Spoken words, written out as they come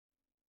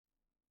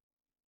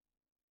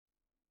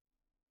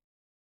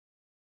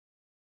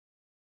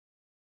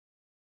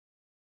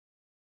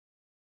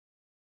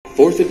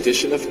Fourth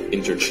edition of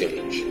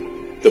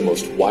Interchange, the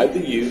most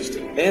widely used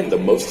and the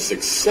most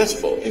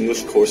successful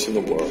English course in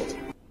the world.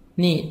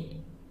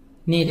 Need,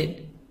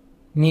 needed,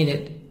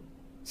 needed,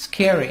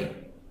 scary,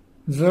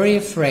 very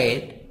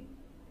afraid,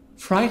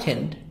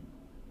 frightened,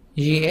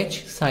 GH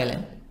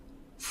silent,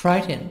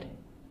 frightened,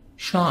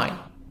 shy.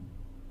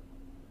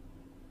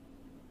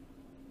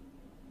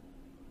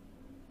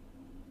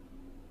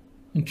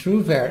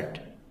 Introvert,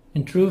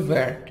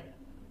 introvert.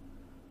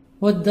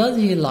 What does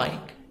he like?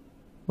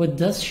 What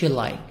does she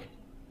like?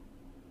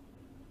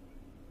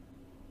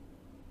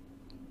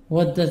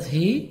 What does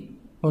he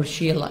or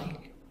she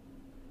like?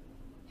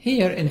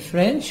 Here in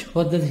French,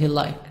 what does he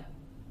like?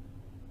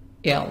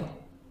 L.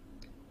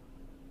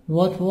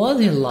 What was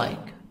he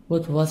like?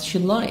 What was she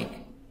like?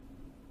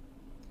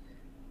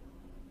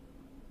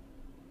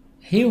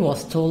 He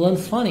was tall and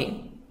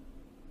funny.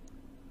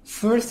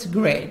 First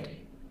grade.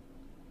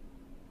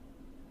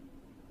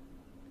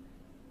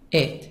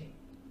 8.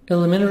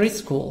 Elementary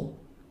school.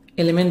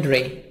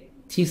 Elementary,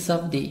 T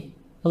sub D.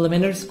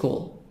 Elementary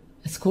school.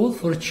 A school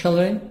for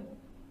children.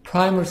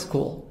 Primary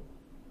school.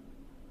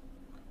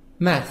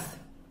 Math.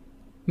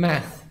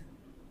 Math.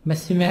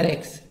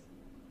 Mathematics.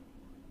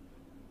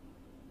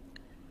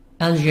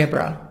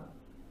 Algebra.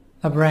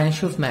 A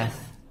branch of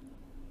math.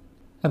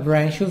 A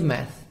branch of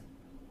math.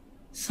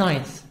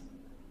 Science.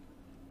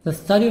 The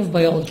study of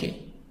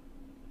biology,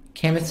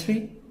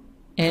 chemistry,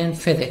 and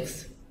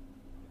physics.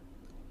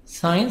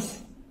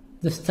 Science,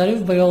 the study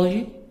of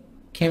biology,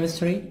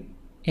 chemistry,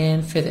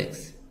 and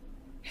physics.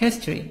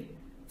 History,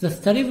 the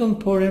study of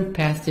important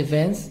past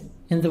events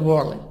in the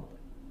world.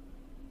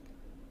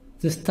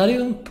 The study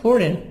of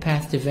important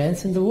past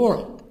events in the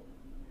world.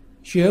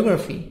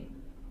 Geography,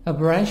 a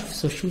branch of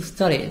social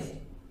studies.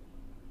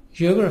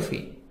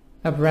 Geography,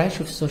 a branch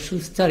of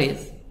social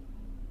studies.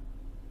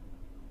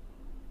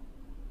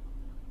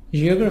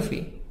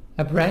 Geography,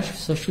 a branch of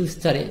social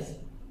studies.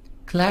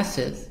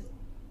 Classes,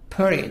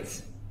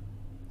 periods.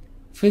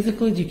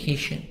 Physical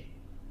education,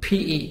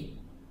 PE.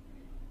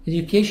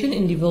 Education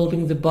in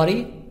developing the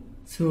body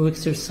through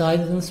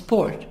exercise and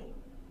sport.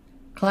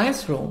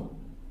 Classroom,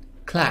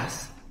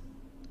 class.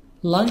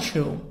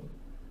 Lunchroom,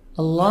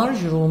 a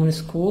large room in a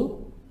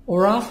school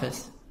or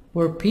office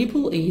where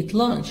people eat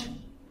lunch.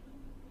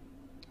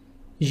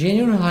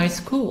 Junior high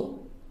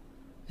school,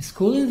 a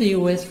school in the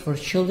US for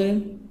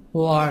children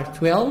who are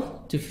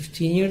 12 to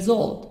 15 years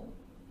old.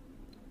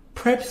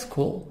 Prep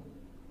school,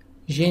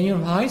 junior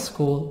high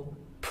school,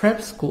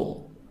 prep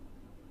school.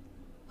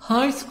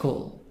 High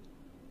school,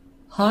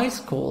 high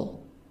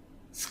school,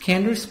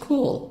 secondary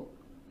school,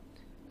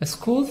 a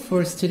school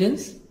for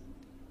students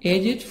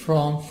aged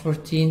from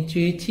 14 to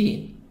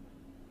 18.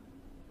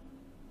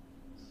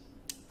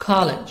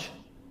 College,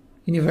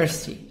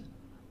 university.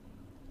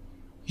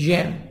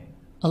 Gym,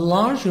 a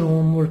large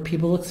room where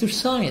people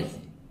exercise.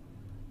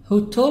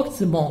 Who talked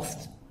the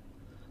most?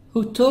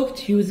 Who talked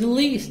to you the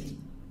least?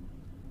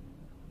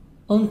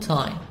 On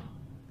time.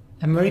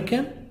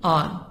 American,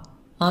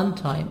 on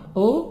time.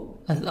 O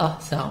as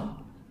sound.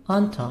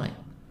 On time.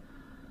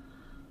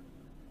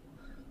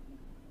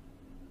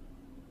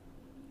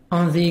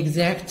 On the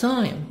exact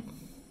time.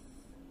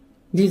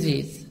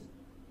 Disease,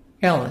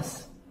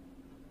 illness,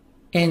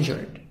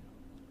 injured,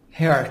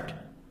 hurt,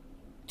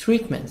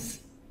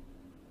 treatments,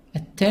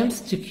 attempts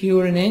to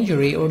cure an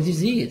injury or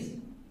disease,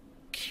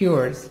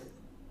 cures.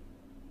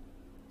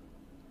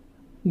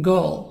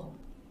 Goal,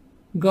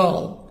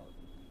 goal,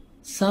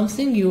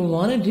 something you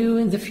want to do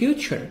in the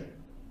future.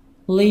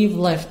 Leave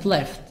left,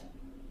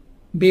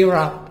 bear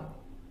up,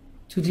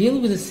 to deal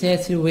with a sad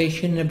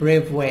situation in a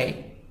brave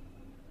way.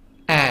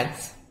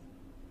 Ads,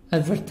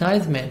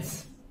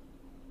 advertisements.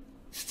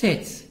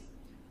 States,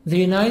 the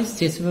United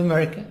States of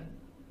America.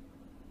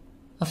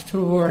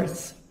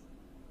 Afterwards.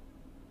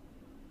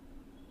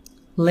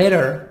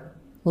 Letter,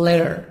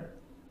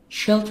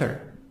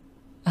 shelter,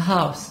 a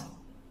house.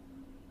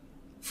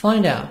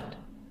 Find out,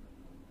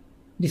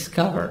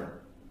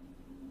 discover,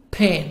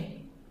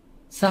 pain,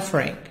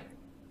 suffering.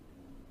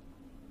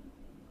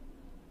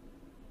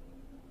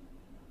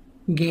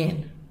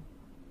 Gain,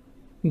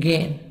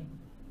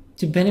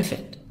 to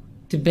benefit.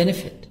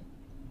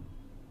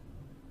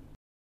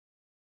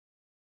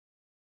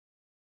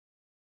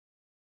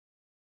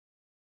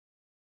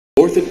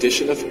 Fourth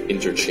edition of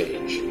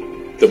Interchange,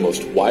 the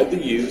most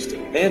widely used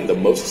and the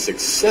most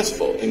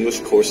successful English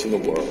course in the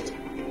world.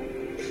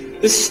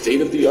 This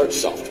state-of-the-art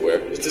software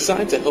is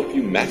designed to help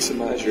you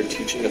maximize your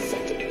teaching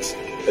effectiveness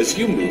as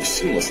you move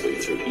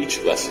seamlessly through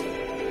each lesson,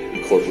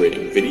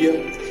 incorporating video,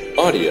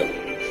 audio,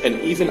 and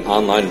even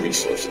online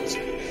resources,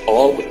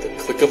 all with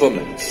the click of a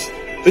mouse.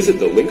 Visit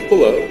the link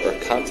below or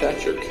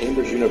contact your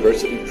Cambridge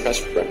University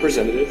Press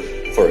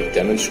representative for a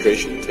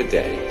demonstration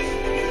today.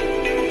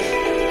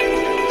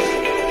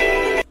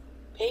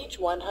 Page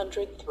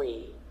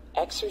 103,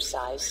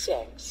 Exercise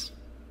 6,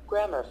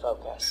 Grammar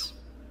Focus.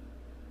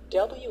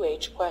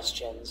 WH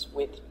questions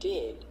with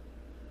did,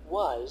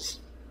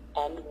 was,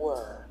 and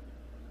were.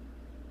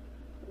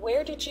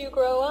 Where did you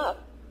grow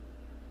up?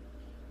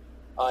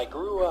 I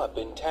grew up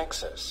in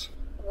Texas.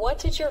 What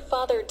did your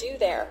father do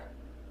there?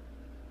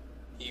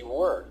 He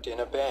worked in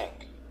a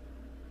bank.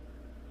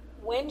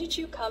 When did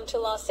you come to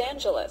Los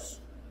Angeles?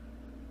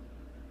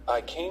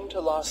 I came to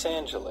Los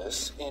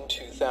Angeles in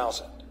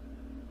 2000.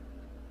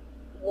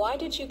 Why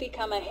did you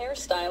become a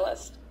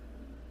hairstylist?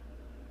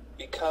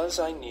 Because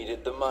I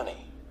needed the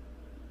money.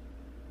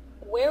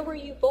 Where were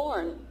you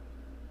born?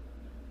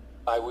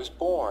 I was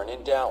born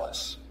in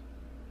Dallas.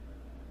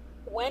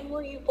 When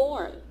were you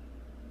born?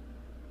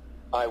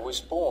 I was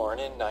born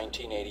in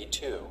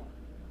 1982.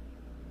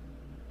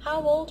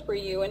 How old were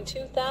you in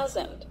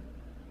 2000?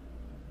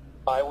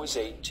 I was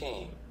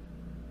 18.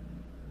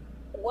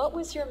 What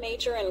was your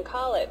major in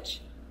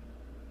college?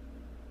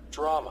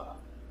 Drama.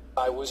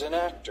 I was an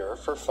actor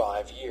for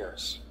 5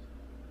 years.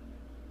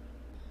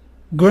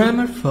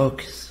 Grammar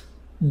focus.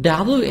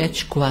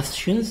 WH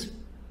questions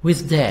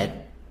with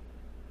dad.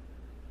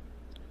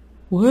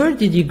 Where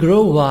did you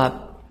grow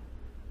up?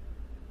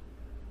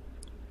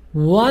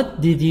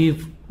 What did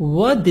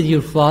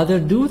your father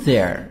do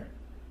there?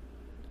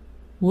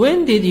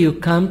 When did you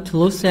come to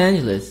Los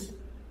Angeles?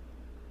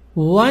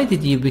 Why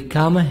did you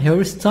become a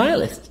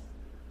hairstylist?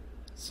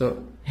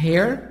 So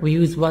here we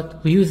use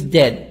what? We use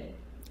did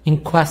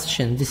in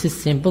question. This is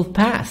simple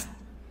past.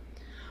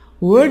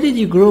 Where did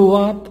you grow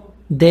up?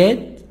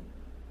 Did,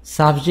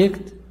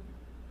 subject,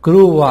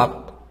 grew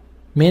up,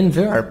 main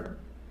verb.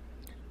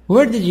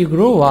 Where did you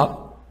grow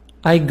up?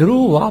 I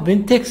grew up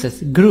in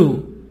Texas.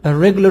 Grew, a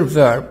regular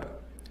verb.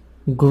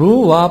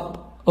 Grew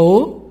up,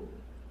 O,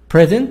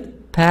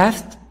 present,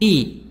 past,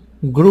 E.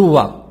 Grew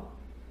up.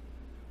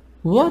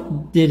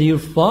 What did your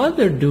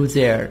father do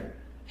there?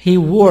 He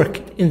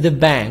worked in the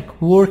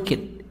bank. Worked,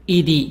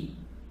 ED.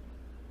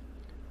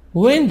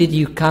 When did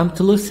you come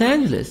to Los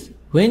Angeles?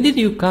 When did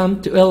you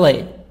come to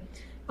LA?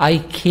 I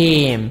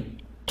came,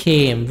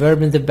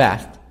 verb in the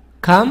past.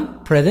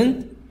 Come,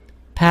 present,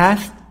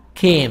 past,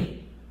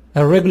 came,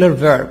 a regular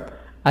verb.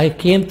 I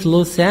came to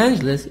Los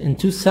Angeles in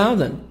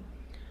 2000.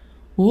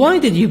 Why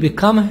did you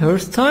become a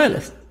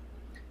hairstylist?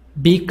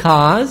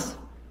 Because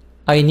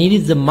I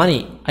needed the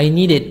money. I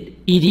needed,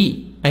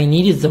 ED, I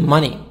needed the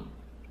money.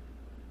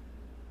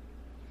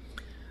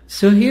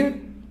 So here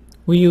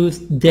we use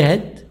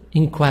did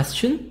in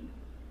question.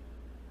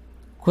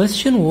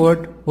 Question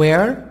word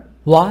where,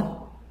 what,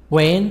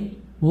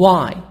 when,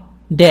 why.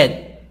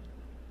 Did.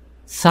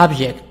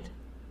 Subject.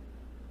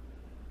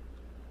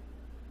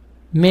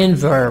 Main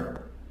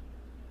verb.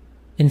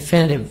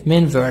 Infinitive.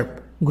 Main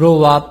verb.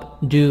 Grow up,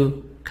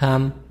 do,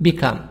 come,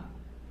 become.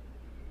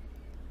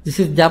 This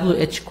is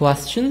WH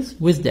questions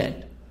with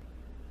did.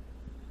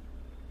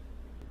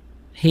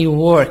 He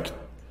worked.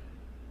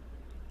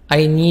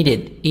 I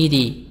needed,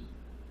 ED.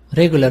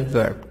 Regular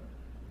verb.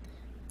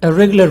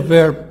 Irregular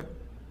verb.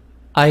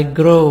 I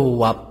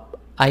grow up.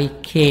 I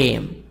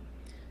came.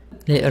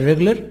 The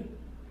irregular.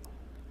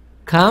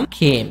 Come,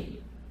 came.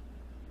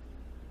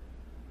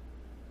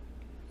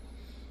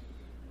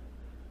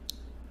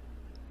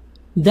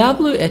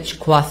 WH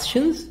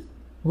questions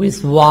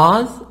with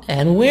was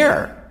and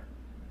where.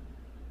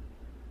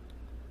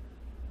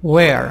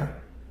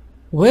 Where?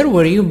 Where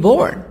were you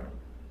born?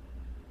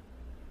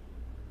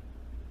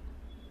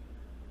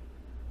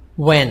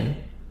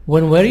 When?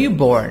 When were you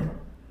born?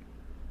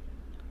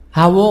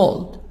 How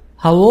old?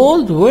 How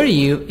old were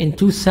you in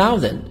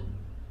 2000?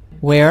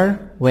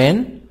 Where?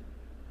 When?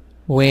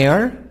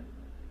 Where?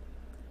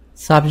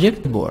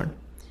 Subject born.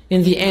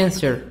 In the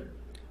answer,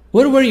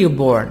 where were you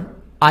born?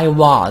 I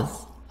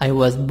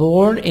was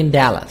born in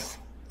Dallas.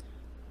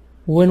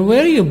 When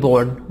were you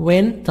born?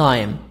 When?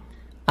 Time.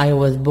 I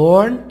was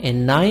born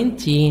in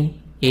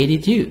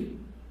 1982.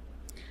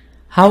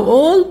 How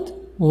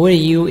old were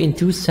you in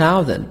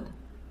 2000?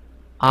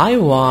 I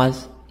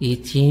was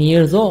 18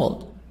 years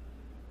old.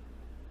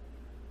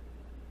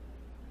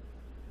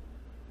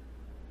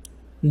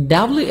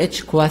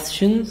 WH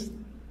questions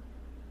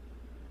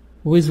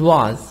with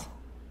was.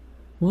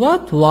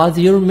 What was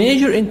your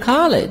major in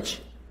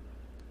college?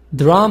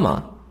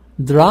 Drama.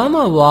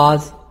 Drama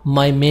was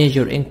my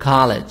major in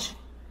college.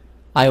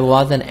 I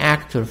was an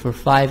actor for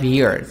 5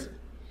 years.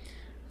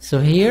 So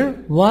here,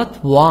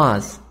 what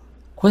was?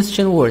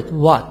 Question word,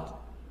 what?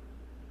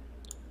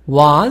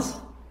 Was,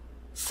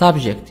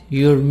 subject,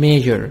 your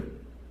major.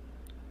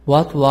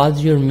 What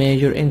was your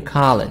major in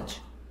college?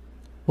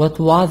 What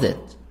was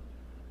it?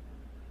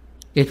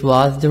 It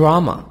was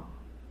drama.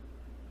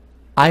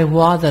 I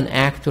was an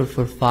actor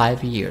for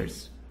 5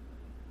 years.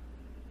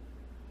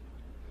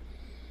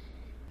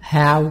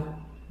 How,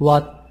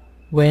 what,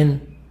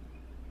 when,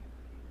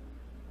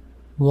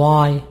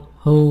 why,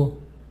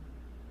 who,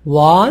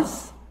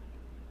 was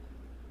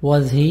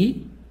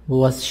he,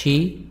 was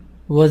she,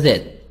 was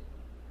it.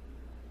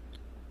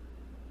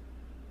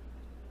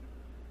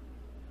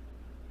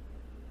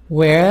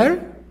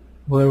 Where,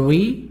 were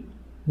we,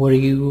 were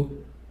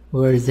you,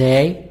 were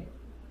they.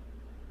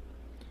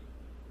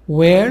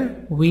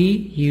 Where, we,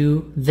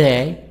 you,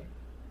 they.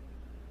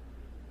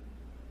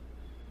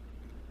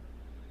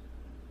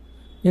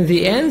 In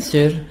the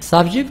answer,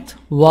 subject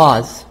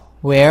was.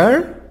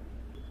 Where?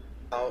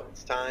 Now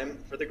it's time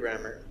for the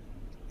grammar.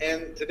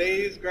 And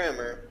today's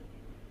grammar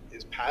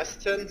is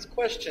past tense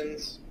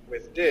questions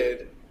with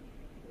did,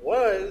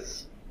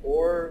 was,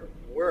 or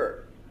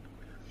were.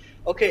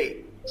 Okay,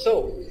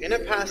 so in a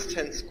past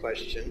tense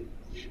question,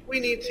 we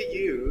need to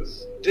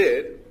use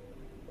did,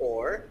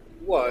 or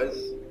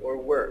was, or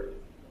were.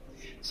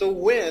 So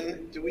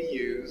when do we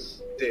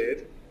use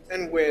did,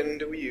 and when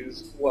do we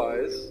use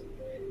was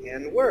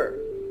and were?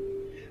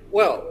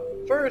 Well,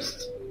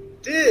 first,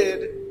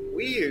 did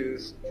we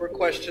use for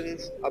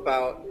questions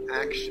about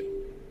action.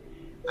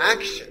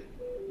 Action.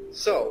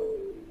 So,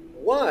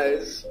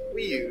 was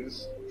we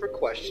use for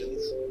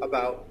questions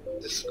about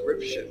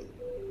description.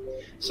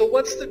 So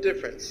what's the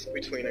difference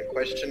between a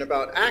question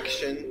about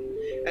action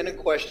and a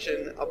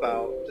question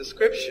about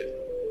description?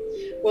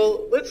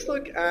 Well, let's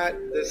look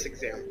at this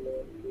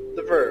example.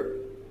 The verb,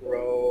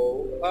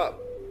 grow up.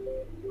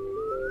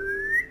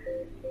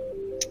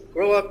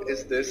 Grow up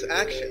is this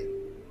action.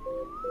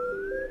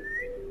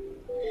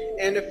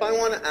 And if I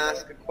want to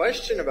ask a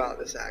question about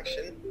this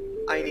action,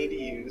 I need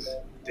to use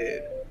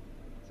did.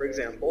 For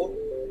example,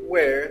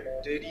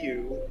 where did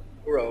you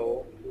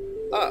grow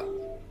up?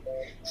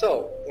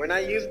 So, when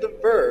I use the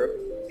verb,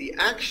 the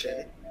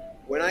action,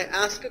 when I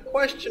ask a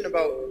question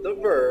about the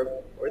verb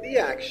or the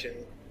action,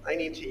 I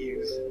need to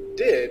use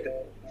did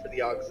for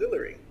the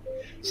auxiliary.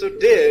 So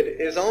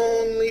did is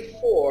only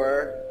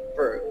for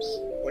verbs,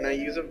 when I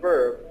use a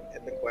verb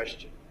in the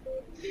question.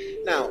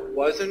 Now,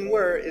 was and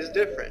were is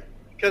different,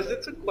 because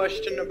it's a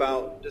question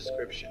about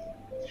description.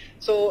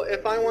 So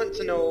if I want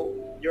to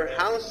know your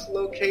house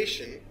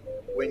location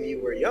when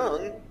you were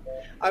young,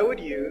 I would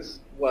use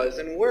was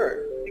and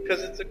were,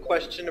 because it's a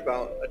question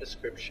about a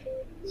description.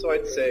 So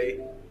I'd say,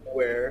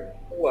 where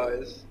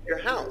was your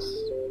house?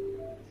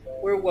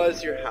 Where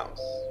was your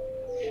house?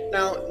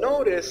 Now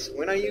notice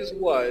when I use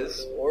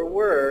was or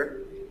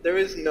were, there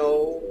is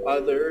no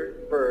other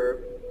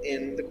verb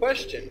in the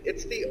question.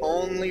 It's the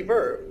only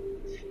verb.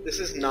 This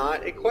is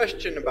not a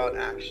question about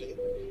action.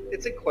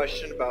 It's a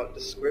question about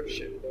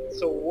description.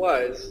 So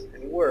was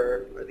and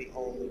were are the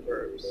only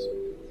verbs.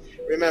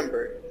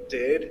 Remember,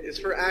 did is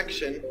for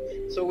action,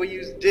 so we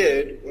use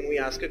did when we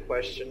ask a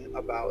question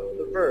about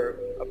the verb,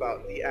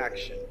 about the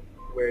action.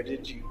 Where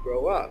did you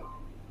grow up?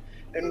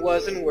 And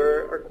was and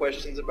were are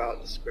questions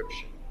about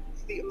description.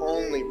 It's the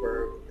only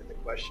verb in the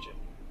question.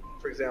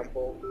 For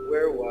example,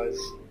 where was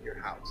your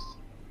house?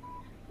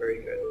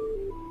 Very good.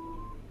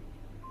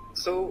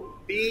 So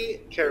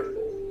be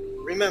careful.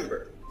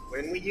 Remember,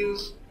 when we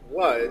use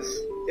was,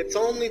 it's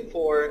only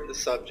for the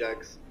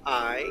subjects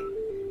I,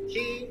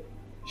 he,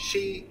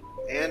 she,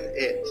 and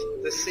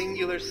it, the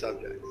singular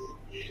subjects.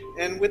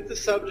 And with the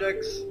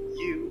subjects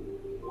you,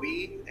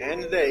 we,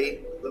 and they,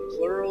 the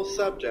plural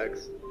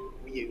subjects,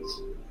 we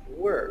use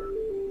were.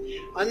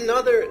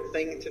 Another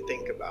thing to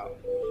think about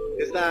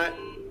is that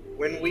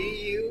when we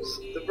use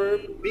the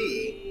verb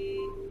be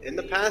in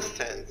the past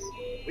tense,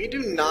 we do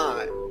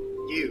not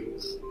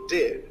use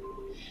did.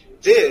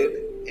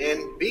 Did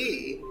and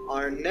be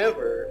are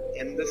never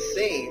in the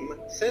same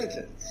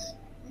sentence.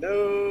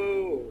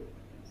 No.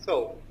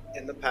 So,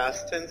 in the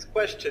past tense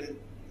question,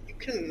 you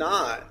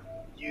cannot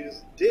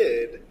use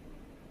did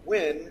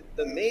when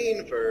the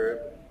main verb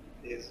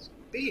is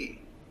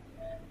be.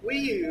 We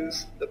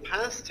use the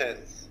past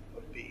tense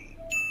of be.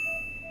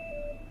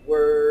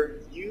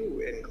 Were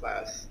you in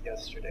class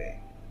yesterday?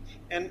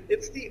 And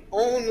it's the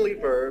only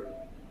verb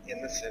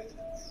in the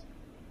sentence.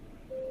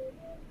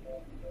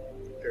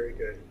 Very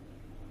good.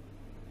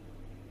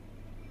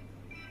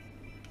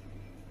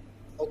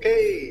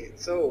 Okay,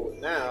 so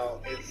now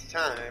it's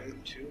time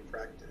to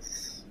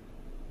practice.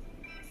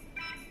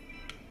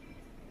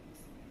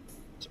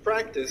 To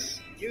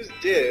practice, use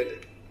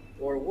did,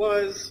 or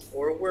was,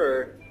 or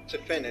were to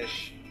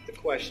finish the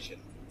question.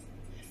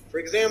 For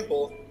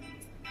example,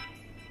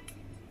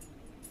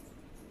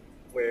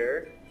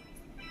 where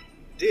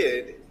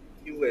did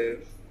you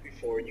live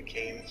before you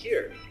came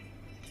here?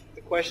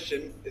 The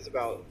question is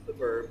about the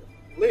verb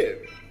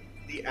live,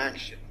 the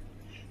action.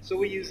 So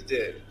we use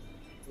did.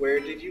 Where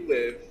did you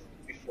live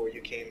before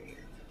you came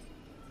here?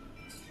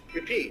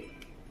 Repeat.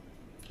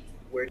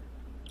 Where?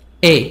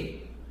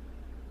 A.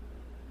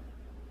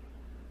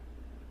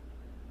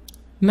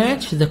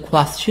 Match the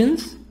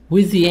questions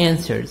with the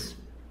answers.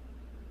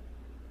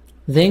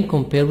 Then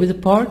compare with the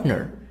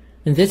partner.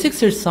 In this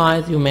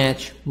exercise, you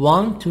match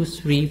 1, 2,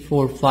 3,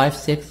 4, 5,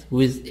 6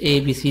 with A,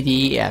 B, C,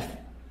 D, E, F.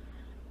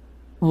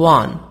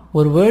 1.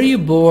 Where were you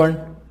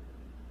born?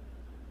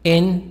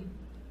 In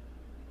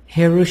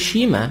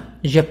Hiroshima,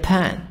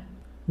 Japan.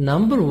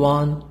 Number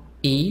 1,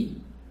 E.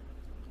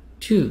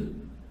 2.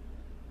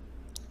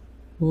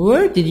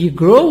 Where did you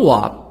grow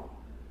up?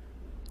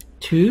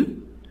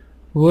 2.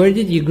 Where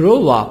did you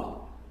grow up?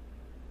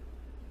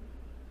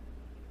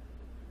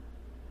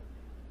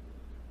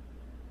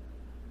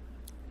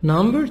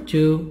 Number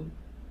 2,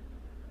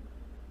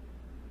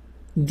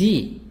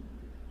 D.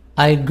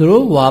 I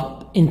grew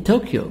up in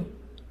Tokyo.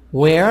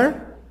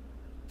 Where?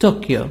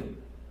 Tokyo.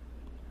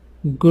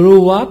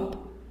 Grew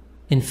up,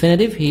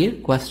 infinitive here,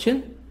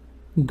 question.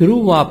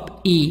 Grew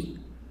up, E,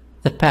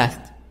 the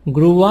past.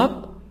 Grew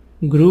up,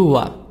 grew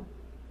up.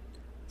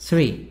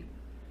 3.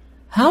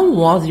 How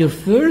was your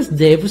first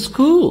day of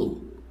school?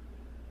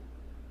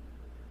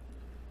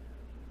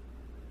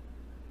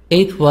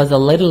 It was a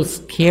little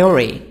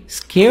scary.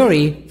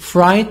 Scary,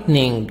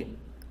 frightening.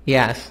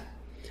 Yes.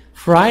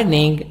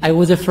 Frightening, I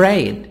was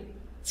afraid.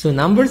 So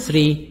number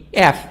 3,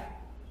 F.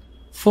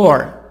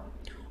 4.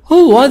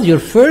 Who was your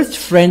first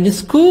friend in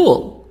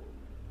school?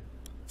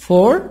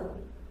 4.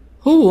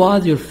 Who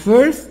was your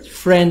first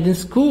friend in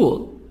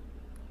school?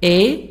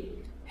 A.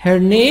 Her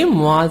name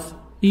was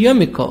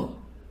Yumiko.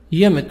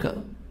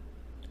 Yumiko.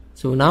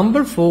 So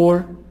number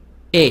 4,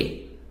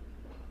 A.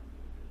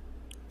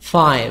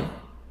 5.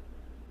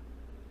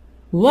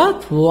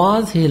 What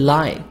was he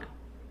like?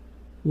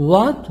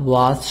 What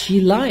was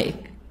she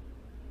like?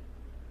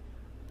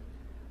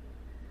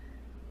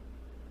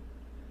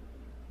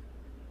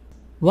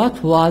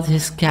 What was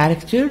his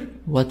character?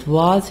 What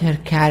was her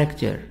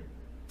character?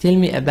 Tell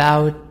me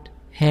about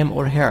him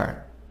or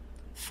her.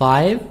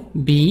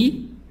 5.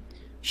 B.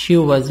 She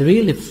was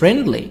really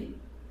friendly.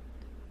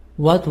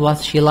 What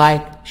was she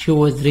like? She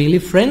was really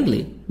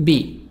friendly.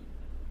 B.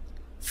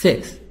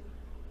 6.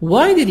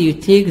 Why did you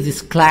take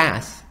this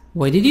class?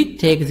 Why did you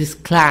take this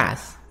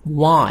class?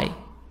 Why?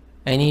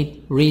 I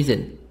need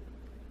reason.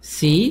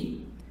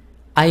 C.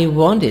 I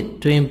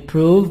wanted to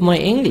improve my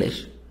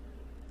English.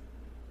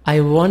 I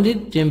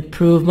wanted to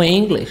improve my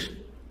English.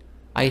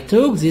 I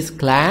took this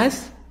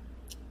class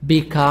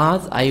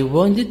because I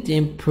wanted to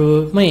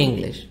improve my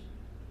English.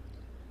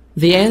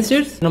 The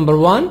answers: number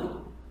 1,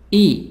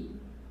 E.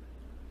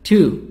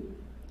 2,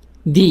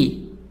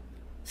 D.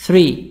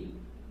 3,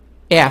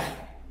 F.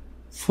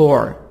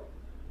 4,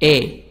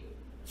 A.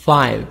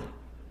 5,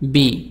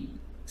 B.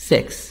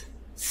 6,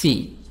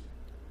 C.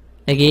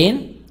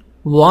 Again,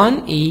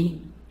 1E,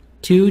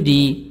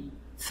 2D,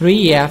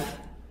 3F,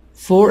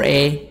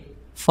 4A,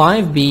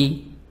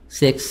 5B,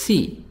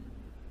 6C.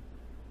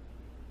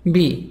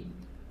 B.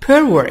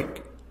 Pair work.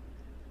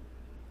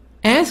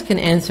 Ask and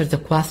answer the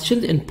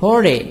questions in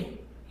part A.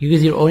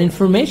 Use your own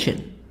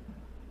information.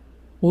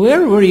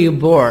 Where were you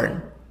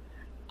born?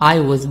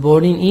 I was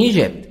born in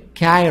Egypt,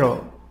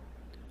 Cairo.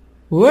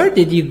 Where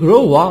did you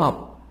grow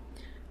up?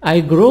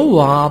 I grew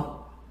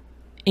up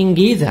in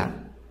Giza.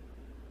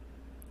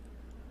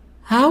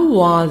 How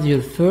was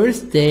your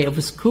first day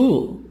of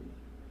school?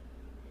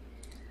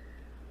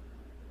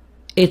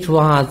 It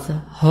was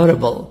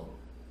horrible.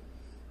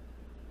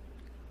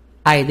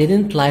 I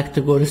didn't like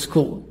to go to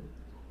school.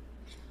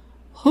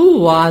 Who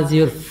was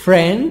your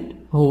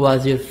friend? Who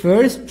was your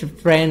first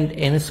friend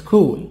in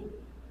school?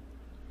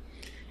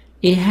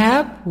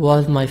 Ihab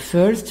was my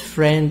first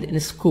friend in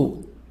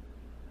school.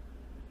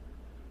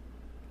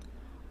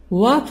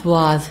 What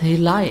was he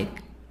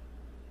like?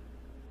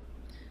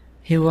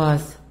 He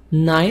was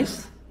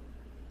nice,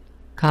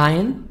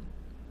 kind,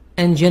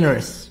 and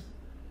generous.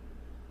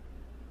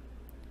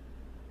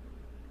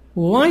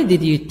 Why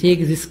did you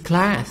take this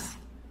class?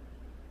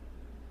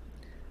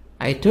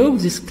 I took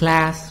this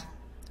class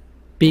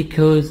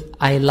because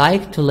I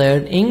like to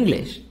learn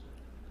English.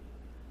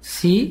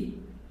 See?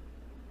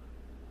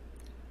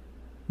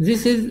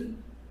 This is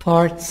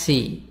part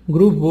C.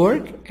 Group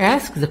work.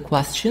 Ask the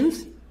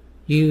questions.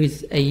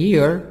 Use a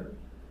year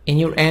in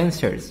your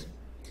answers.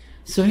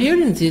 So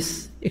here in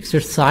this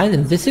exercise,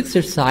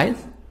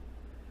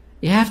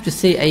 you have to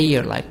say a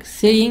year, like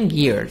saying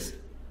years.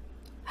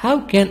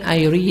 How can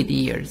I read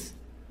years?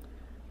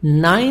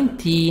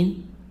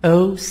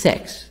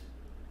 1906,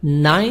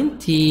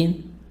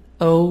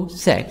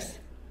 1906,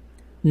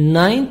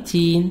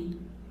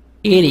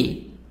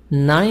 1980,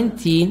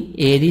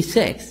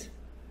 1986,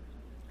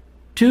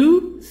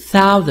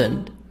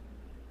 2000,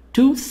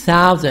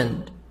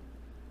 2000,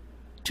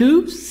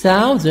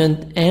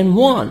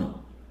 2001,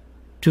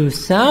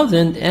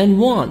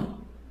 2001,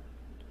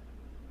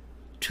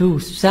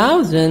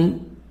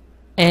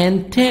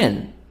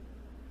 2010,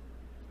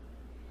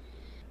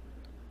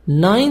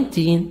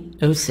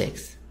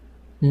 1906,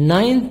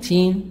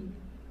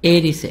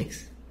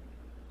 1986,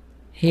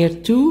 here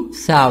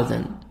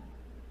 2000,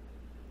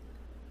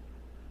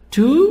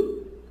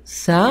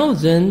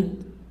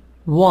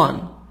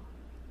 2001,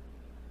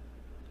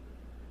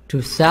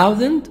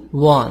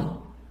 2001,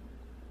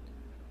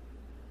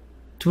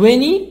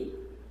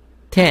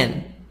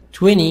 2010,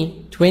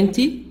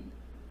 2020,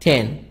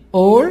 10,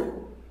 or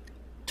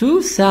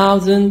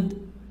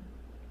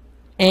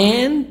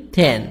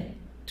 2010,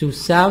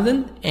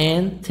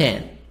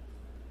 2010.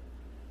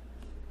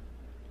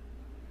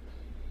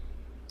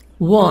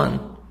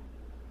 1.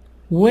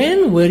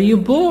 When were you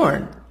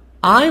born?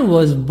 I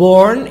was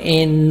born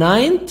in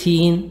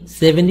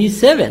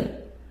 1977.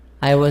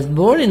 I was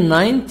born in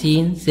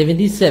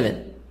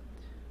 1977.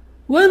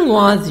 When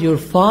was your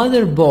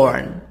father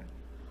born?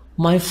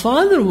 My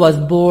father was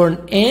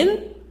born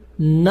in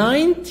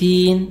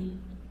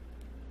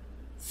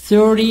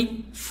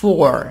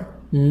 1934.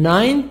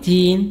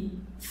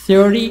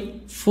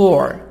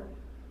 1934.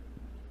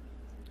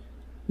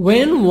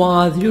 When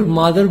was your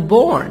mother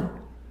born?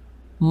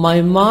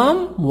 My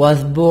mom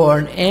was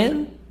born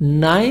in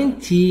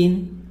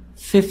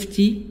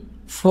 1954.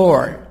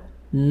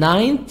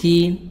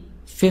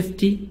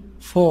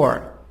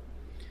 1954.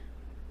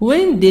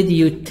 When did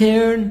you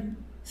turn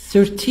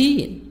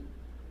 13?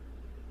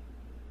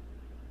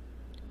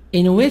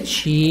 In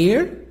which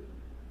year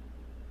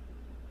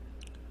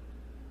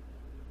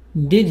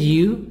did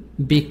you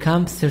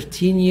become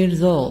 13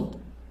 years old?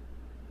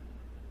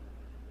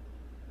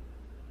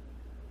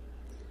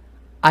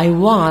 I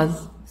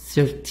was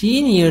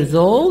 13 years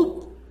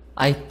old.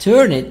 I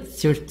turned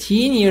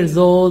 13 years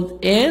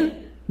old in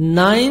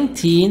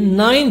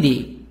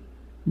 1990.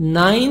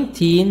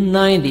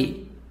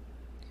 1990.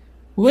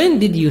 When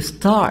did you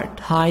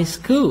start high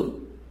school?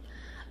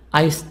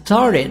 I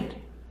started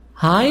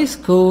high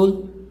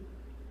school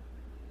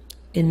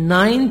in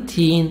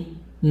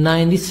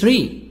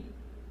 1993.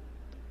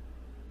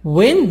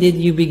 When did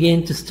you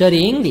begin to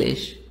study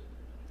English?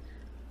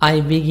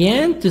 I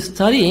began to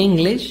study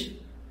English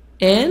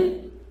in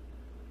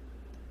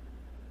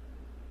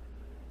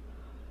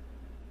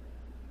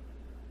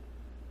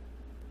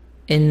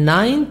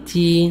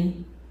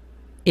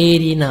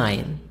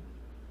 1989.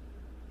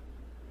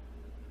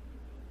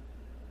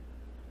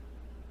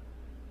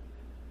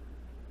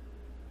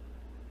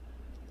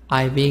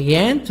 I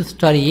began to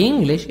study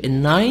English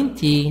in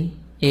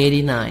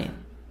 1989.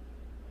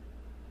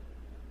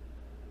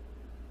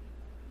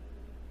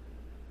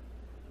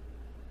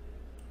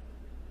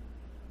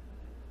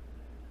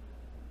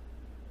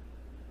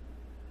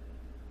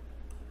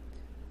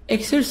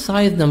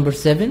 Exercise number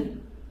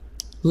 7.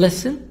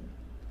 Listen.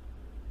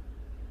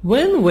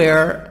 When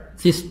were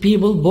these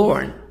people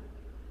born?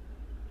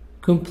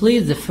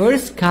 Complete the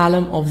first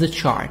column of the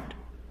chart.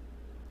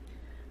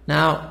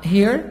 Now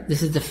here,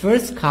 this is the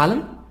first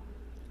column.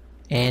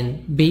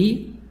 And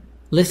B,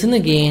 listen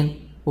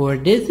again. Where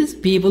did these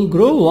people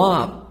grow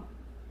up?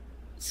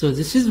 So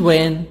this is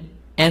when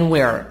and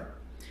where.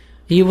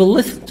 You will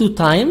listen 2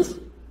 times.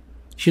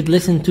 Should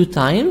listen 2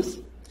 times.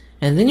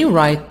 And then you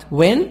write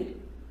when,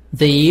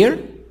 the year,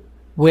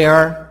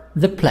 where,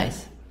 the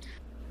place.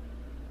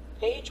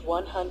 Page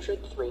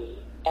 103,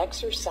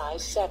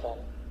 Exercise 7,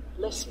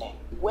 Listening.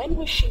 When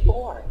was she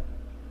born?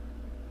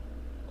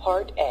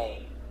 Part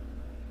A.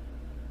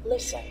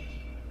 Listen.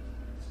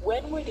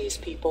 When were these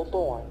people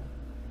born?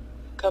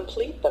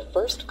 Complete the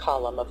first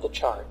column of the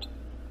chart.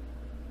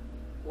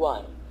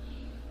 1.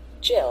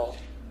 Jill.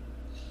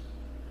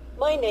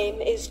 My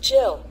name is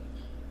Jill.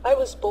 I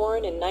was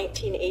born in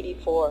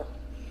 1984.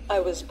 I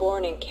was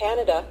born in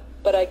Canada,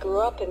 but I grew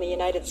up in the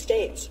United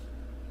States.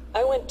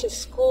 I went to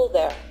school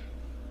there.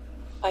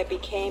 I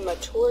became a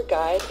tour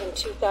guide in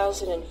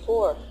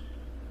 2004.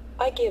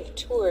 I give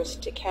tours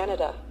to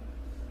Canada.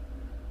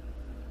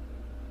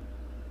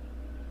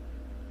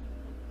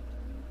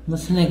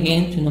 Listen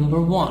again to number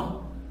 1.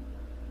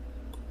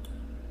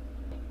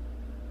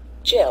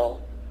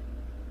 Jill.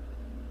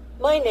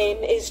 My name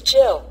is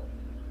Jill.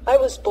 I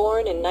was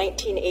born in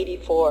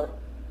 1984.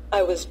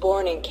 I was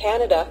born in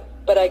Canada,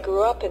 but I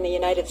grew up in the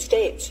United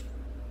States.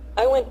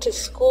 I went to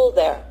school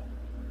there.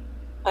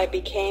 I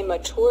became a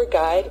tour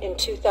guide in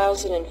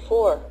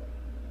 2004.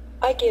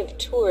 I give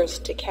tours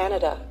to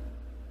Canada.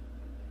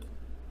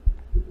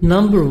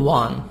 Number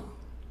 1.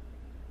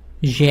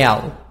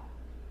 Jill.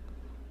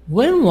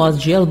 When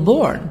was Jill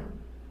born?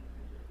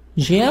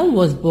 Jill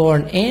was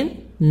born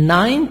in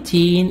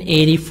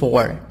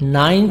 1984.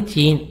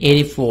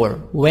 1984.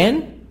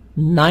 When?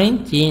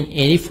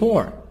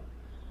 1984.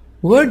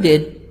 Where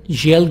did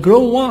Jill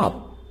grow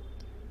up?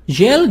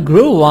 Jill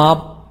grew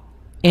up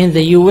in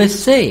the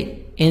USA.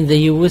 In the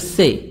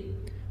USA.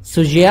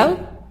 So Jill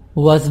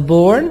was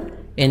born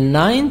in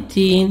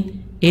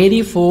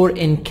 1984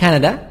 in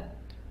Canada,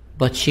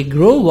 but she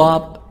grew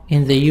up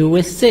in the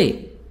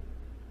USA.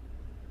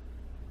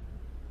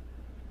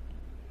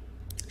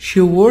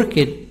 She worked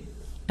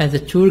as a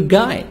tour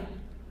guide.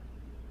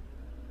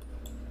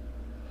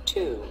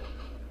 2.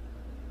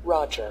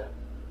 Roger.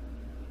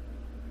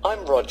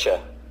 I'm Roger.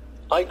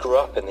 I grew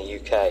up in the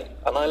UK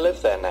and I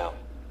live there now,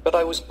 but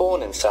I was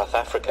born in South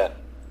Africa.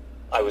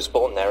 I was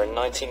born there in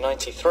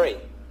 1993.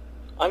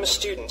 I'm a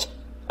student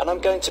and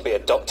I'm going to be a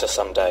doctor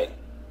someday.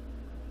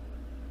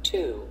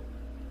 2.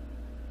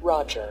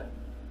 Roger.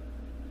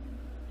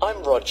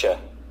 I'm Roger.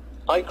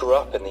 I grew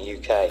up in the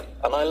UK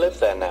and I live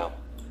there now,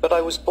 but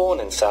I was born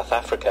in South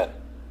Africa.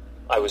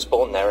 I was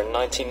born there in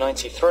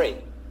 1993.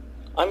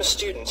 I'm a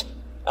student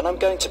and I'm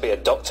going to be a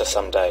doctor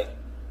someday.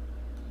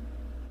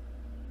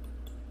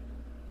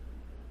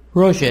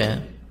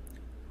 Roger.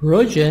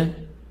 Roger.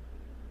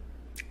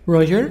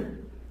 Roger.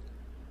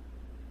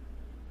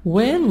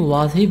 When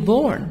was he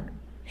born?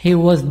 He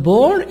was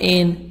born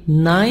in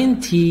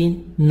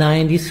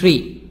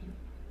 1993.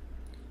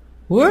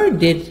 Where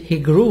did he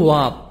grow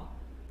up?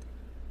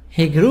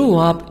 He grew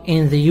up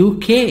in the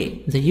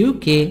UK. The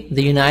UK,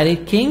 the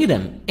United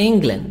Kingdom,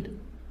 England.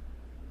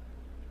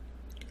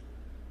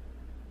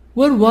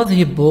 Where was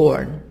he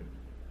born?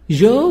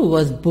 Joe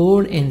was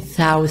born in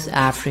South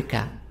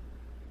Africa.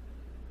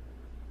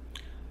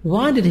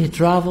 Why did he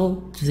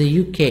travel to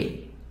the UK?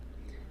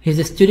 He's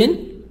a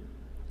student.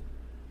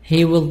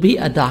 He will be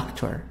a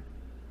doctor.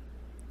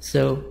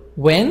 So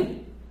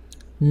when?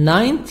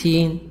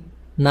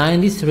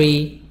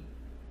 1993.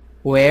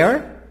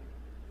 Where?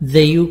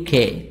 The UK.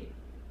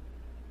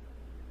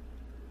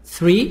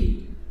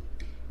 3.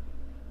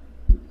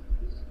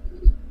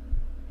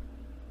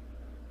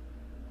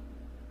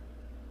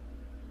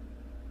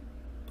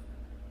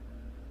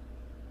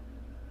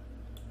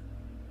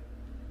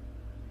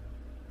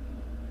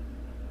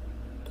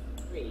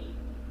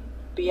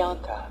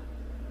 Bianca.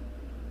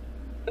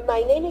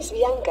 My name is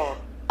Bianca,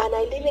 and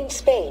I live in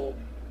Spain,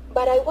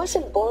 but I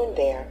wasn't born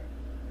there.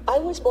 I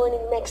was born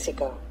in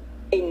Mexico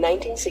in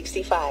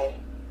 1965.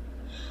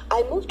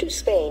 I moved to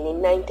Spain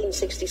in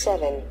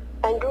 1967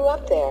 and grew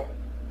up there.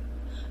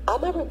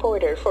 I'm a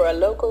reporter for a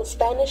local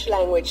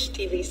Spanish-language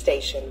TV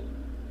station.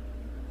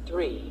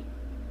 3.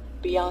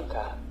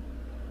 Bianca.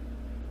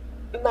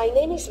 My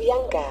name is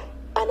Bianca,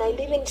 and I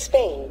live in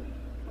Spain,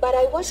 but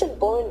I wasn't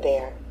born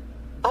there.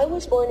 I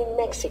was born in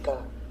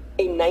Mexico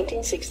in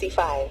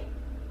 1965.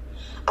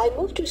 I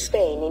moved to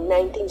Spain in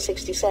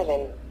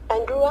 1967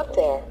 and grew up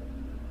there.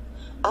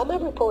 I'm a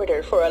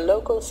reporter for a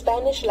local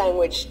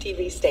Spanish-language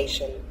TV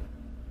station.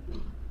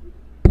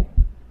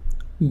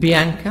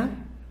 Bianca.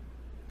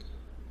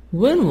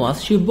 When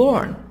was she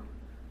born?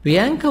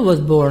 Bianca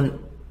was born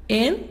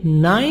in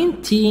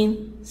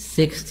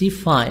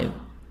 1965.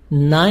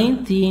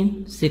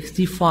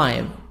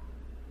 1965.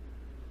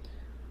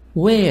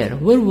 Where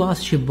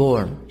was she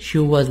born? She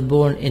was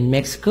born in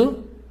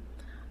Mexico,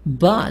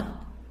 but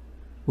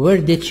where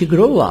did she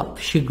grow up?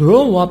 She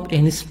grew up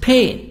in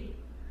Spain.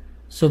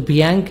 So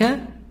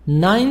Bianca,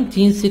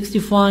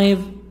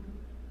 1965,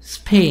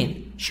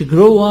 Spain. She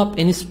grew up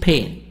in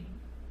Spain.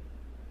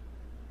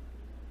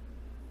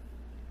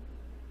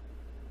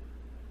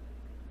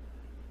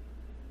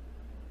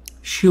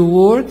 She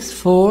works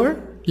for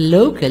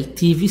local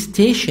TV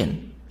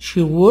station.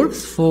 She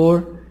works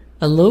for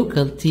a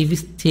local TV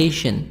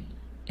station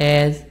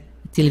as a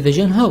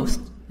television host,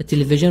 a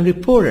television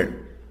reporter.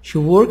 She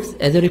works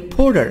as a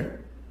reporter.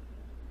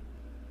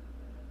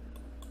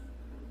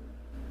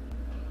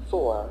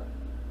 4.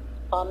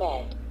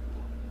 Ahmed.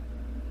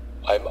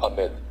 I'm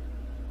Ahmed.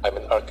 I'm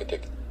an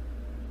architect.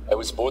 I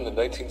was born in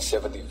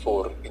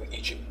 1974 in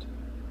Egypt.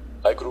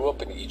 I grew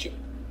up in Egypt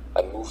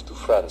and moved to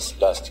France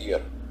last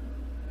year.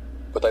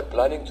 But I'm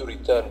planning to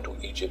return to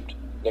Egypt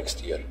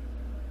next year.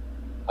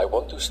 I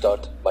want to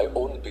start my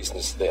own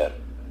business there.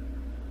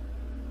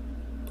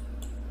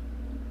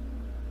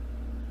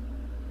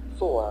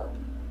 4.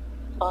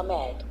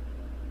 Ahmed.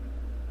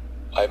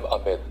 I'm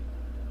Ahmed.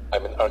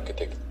 I'm an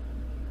architect.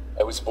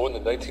 I was born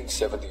in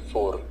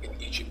 1974 in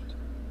Egypt.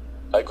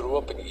 I grew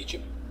up in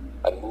Egypt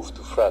and moved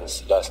to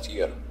France last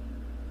year.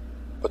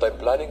 But I'm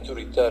planning to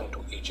return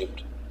to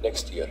Egypt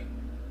next year.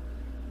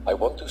 I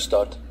want to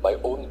start my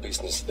own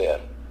business there.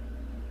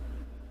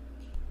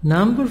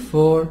 Number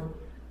 4.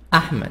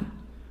 Ahmed.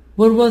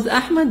 Where was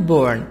Ahmed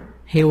born?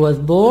 He was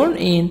born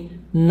in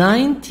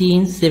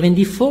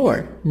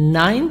 1974.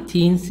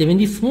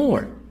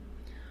 1974.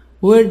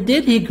 Where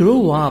did he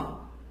grow up?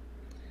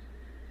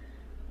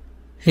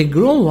 He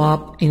grew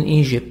up in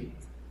Egypt.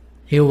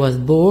 He was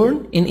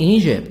born in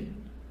Egypt,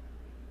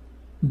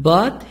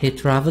 but he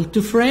traveled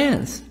to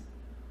France.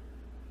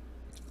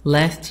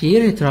 Last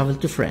year he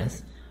traveled to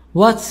France.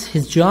 What's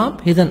his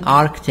job? He's an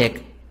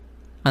architect.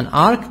 An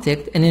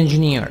architect and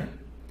engineer.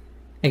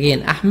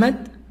 Again,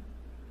 Ahmed.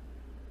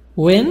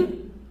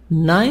 When?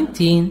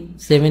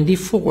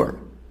 1974.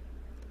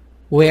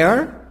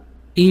 Where?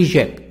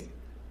 Egypt.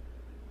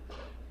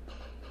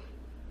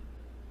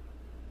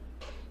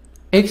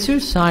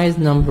 Exercise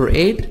number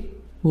 8.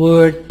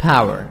 Word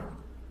power.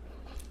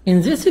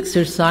 In this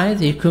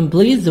exercise, you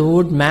complete the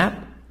word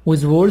map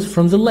with words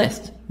from the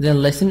list. Then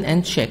listen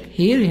and check.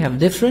 Here you have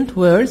different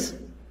words.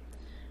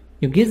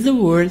 You get the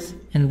words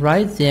and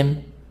write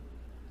them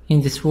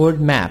in this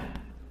word map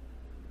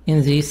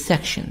in these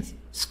sections.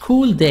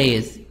 School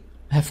days. We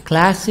have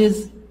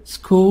classes,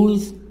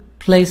 schools,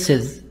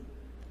 places.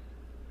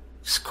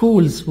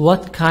 Schools,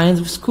 what kinds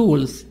of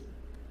schools?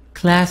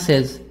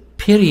 Classes,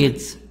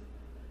 periods.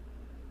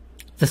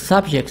 The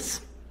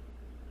subjects.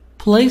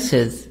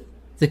 Places,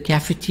 the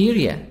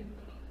cafeteria.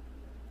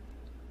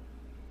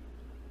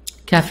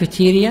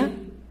 Cafeteria,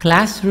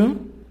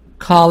 classroom,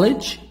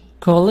 college,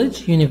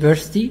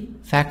 university,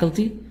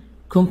 faculty,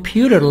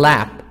 computer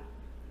lab.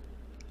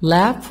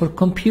 Lab for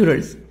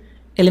computers.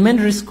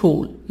 Elementary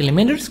school,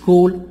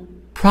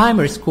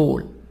 primary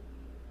school.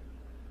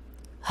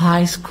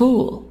 High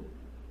school,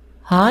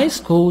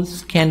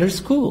 secondary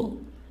school.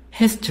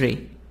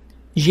 History,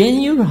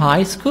 junior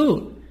high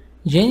school,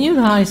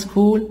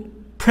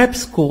 prep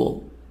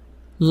school.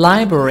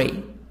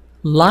 Library,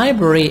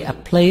 a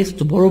place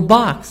to borrow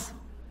books.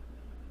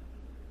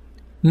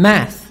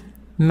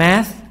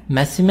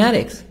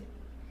 Mathematics.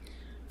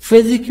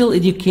 Physical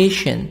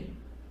education,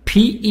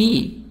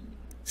 PE.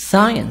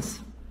 Science.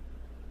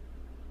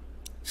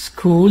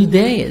 School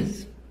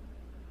days.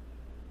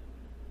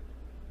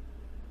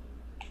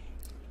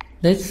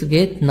 Let's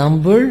get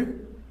number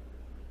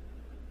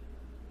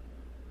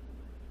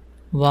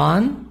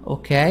 1.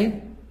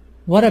 Okay.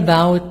 What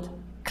about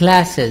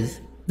classes,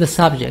 the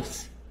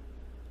subjects?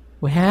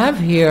 We have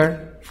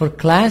here for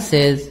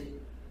classes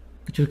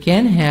that we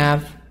can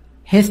have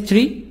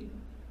history,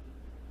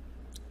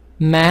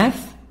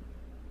 math,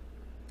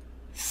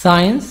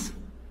 science,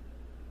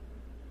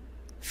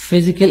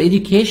 physical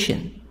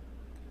education.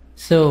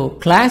 So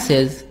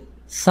classes,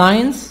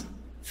 science,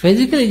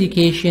 physical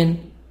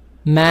education,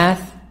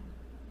 math,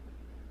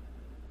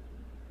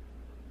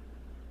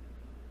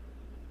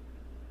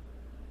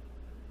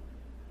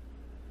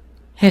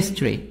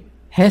 history,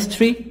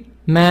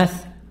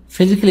 math,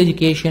 physical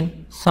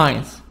education,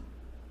 science.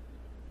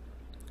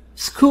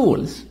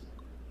 Schools,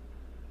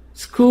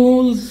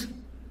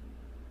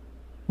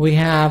 we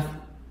have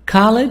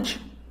college,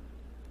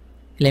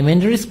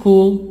 elementary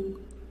school,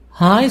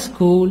 high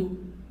school,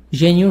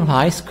 junior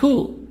high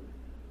school.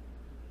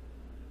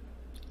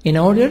 In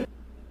order: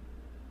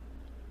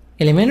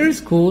 elementary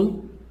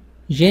school,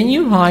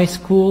 junior high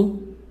school,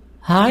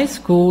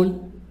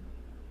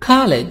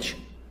 college.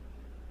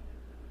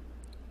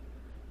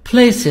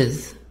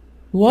 Places.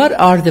 What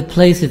are the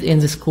places in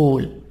the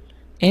school?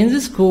 In the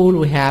school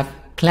we have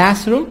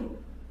classroom,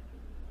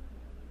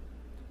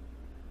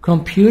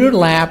 computer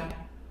lab,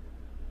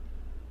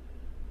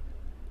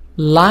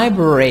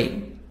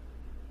 library,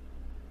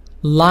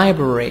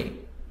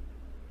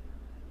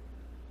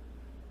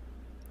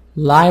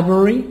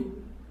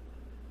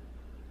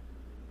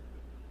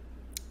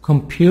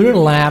 computer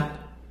lab,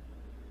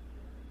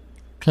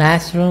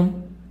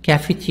 classroom,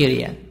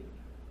 cafeteria.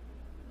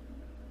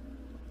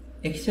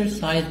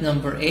 Exercise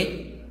number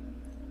 8,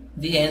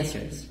 the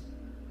answers.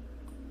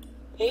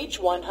 Page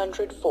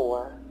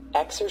 104,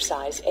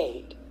 Exercise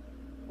 8,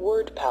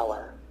 Word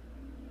Power.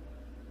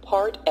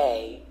 Part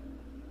A.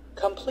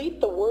 Complete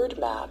the word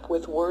map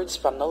with words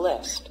from the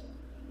list.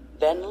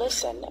 Then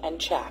listen and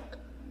check.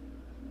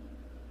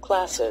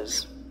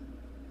 Classes: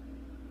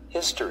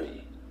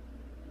 history,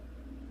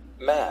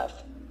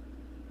 math,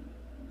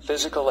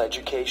 physical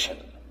education,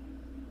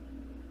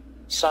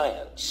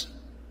 science.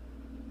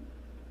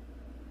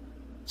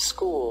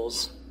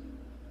 Schools: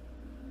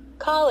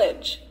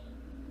 College,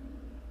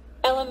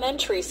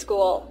 elementary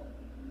school,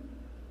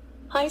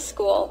 high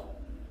school,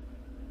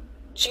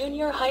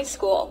 junior high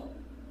school.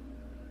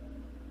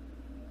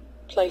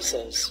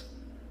 Places: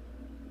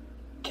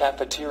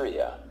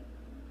 cafeteria,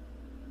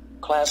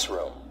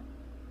 classroom,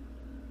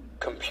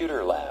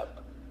 computer lab,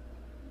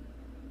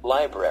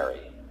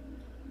 library.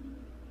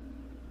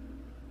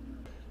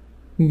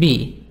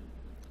 B.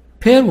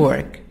 Pair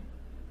work.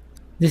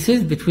 This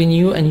is between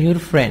you and your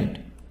friend.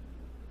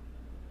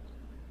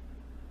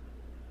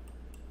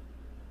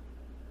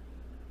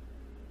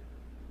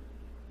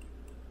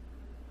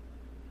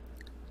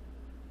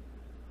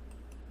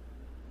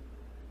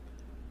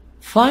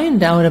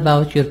 Find out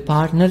about your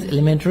partner's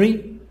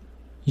elementary,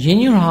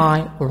 junior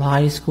high, or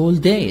high school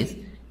days.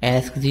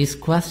 Ask these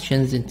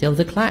questions and tell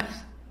the class.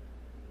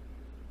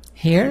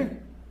 Here,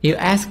 you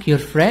ask your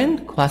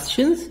friend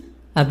questions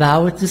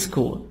about the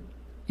school.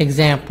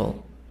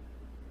 Example: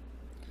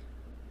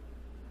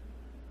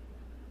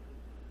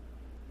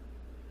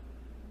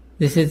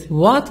 this is,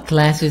 what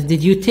classes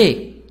did you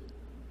take?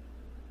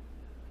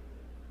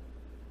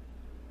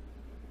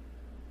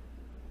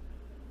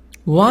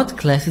 What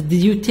classes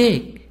did you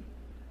take?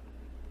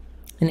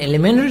 In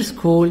elementary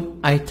school,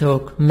 I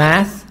took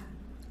math,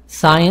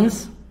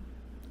 science,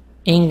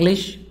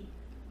 English,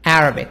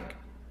 Arabic.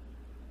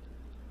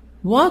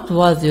 What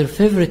was your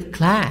favorite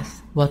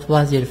class? What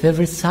was your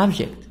favorite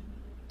subject?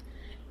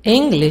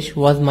 English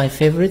was my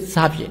favorite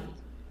subject.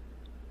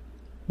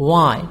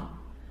 Why?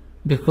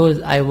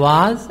 Because I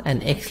was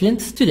an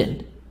excellent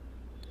student.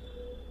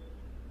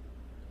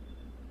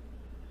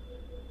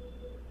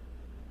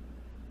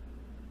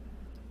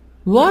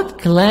 What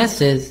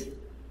classes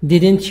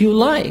didn't you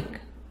like?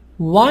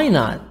 Why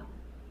not?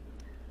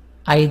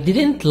 I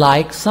didn't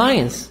like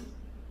science.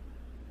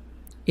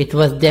 It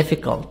was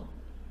difficult.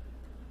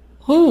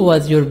 Who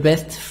was your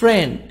best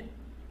friend?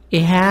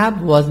 Ihab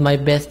was my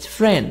best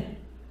friend.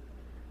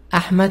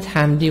 Ahmad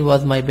Hamdi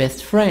was my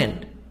best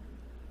friend.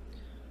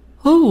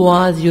 Who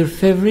was your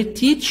favorite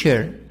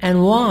teacher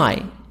and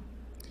why?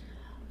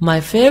 My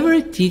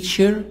favorite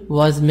teacher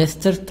was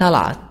Mr.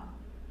 Talat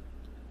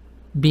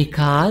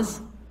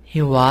because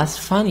he was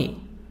funny.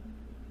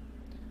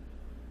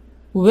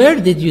 Where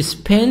did you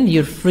spend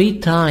your free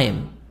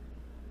time?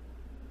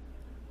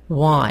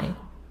 Why?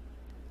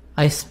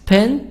 I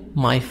spent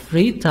my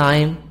free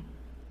time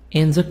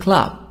in the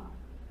club.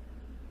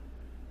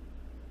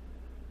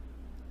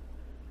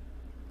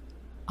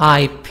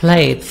 I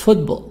played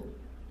football.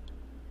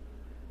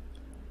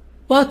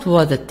 What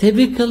was a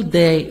typical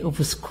day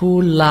of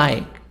school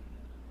like?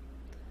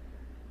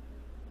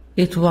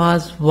 It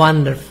was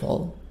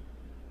wonderful.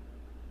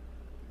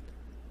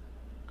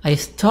 I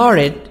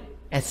started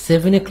at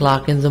 7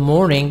 o'clock in the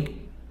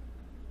morning.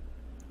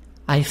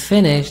 I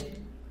finished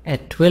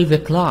at 12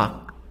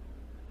 o'clock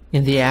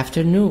in the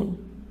afternoon.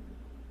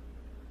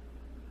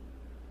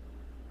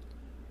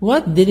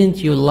 What didn't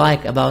you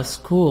like about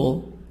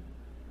school?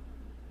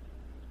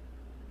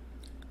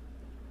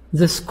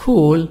 The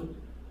school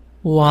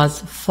was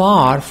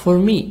far for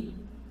me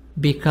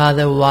because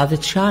I was a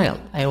child.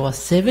 I was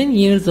 7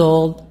 years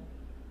old.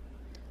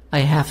 I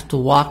have to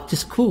walk to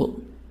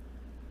school.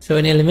 So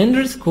in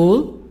elementary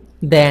school,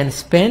 Dan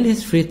spent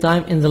his free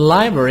time in the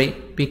library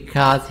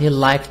because he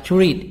liked to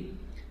read.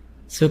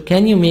 So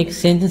can you make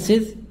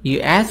sentences?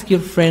 You ask your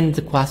friend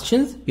the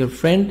questions. Your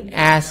friend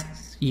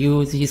asks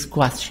you these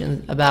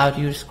questions about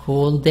your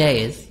school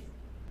days.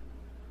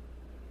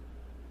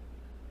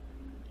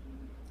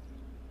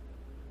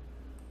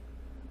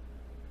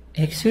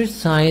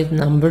 Exercise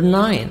number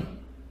 9.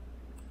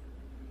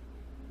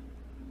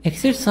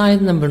 Exercise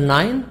number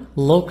 9.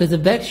 Look at the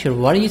picture.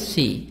 What do you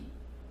see?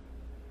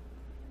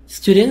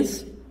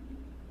 Students,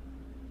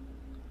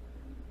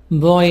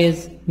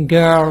 boys,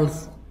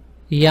 girls,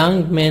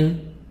 young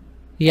men,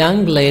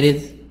 young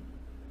ladies,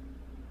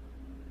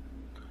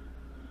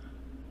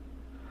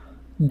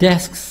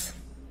 desks,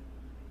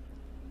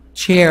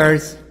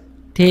 chairs,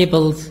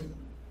 tables,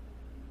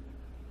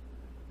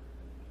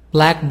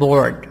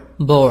 blackboard,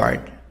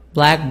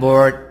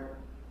 blackboard.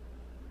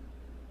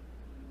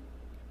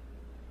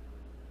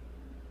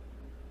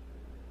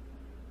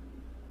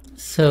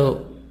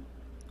 So,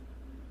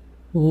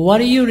 what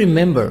do you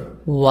remember?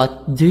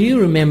 What do you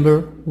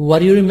remember? What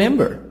do you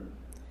remember?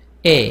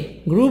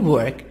 A. Group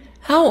work.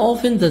 How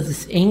often does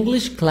this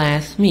English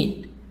class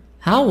meet?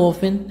 How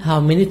often? How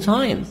many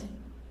times?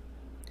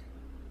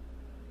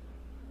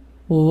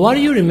 What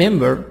do you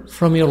remember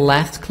from your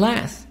last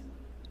class?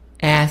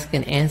 Ask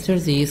and answer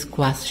these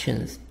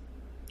questions.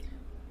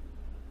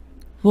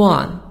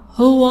 1.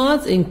 Who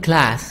was in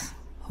class?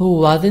 Who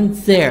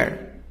wasn't there?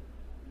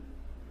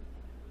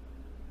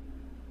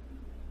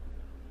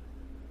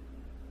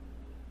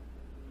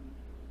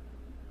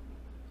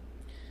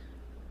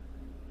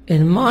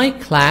 In my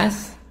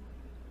class,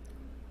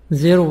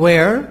 there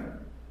were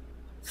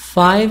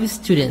 5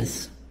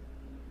 students.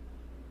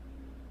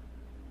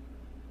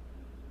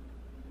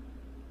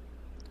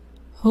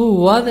 Who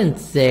wasn't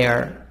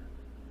there?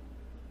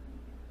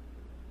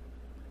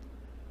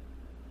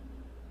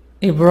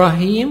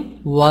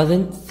 Ibrahim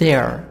wasn't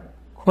there.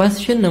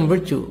 Question number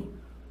 2.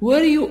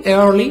 Were you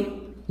early,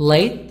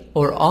 late,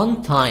 or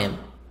on time?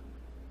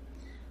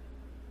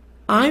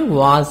 I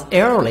was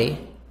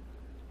early.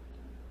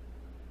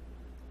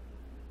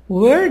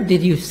 Where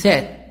did you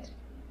sit?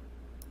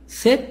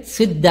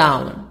 Sit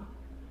down.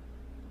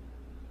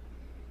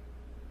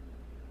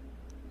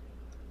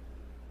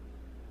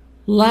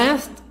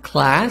 Last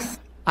class,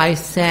 I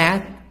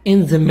sat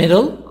in the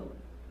middle,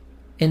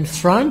 in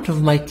front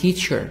of my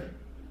teacher.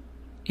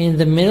 In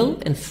the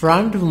middle, in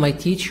front of my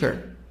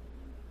teacher.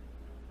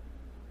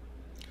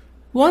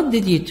 What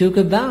did you talk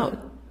about?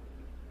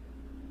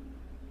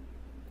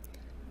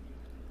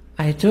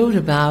 I talked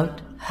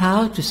about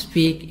how to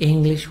speak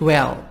English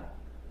well.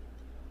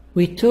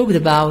 We talked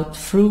about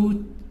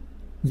fruit,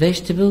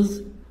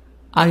 vegetables.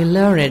 I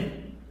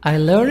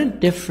learned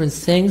different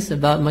things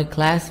about my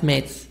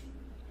classmates.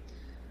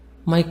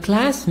 My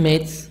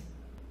classmates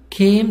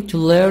came to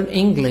learn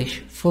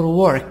English for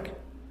work.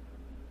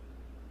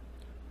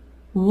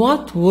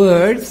 What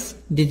words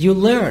did you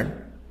learn?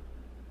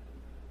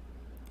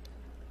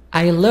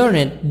 I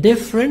learned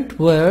different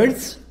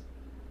words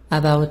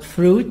about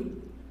fruit,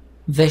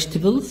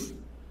 vegetables,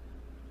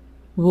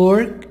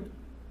 work,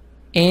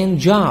 and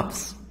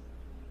jobs.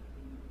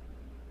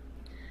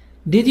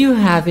 Did you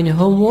have any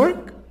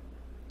homework?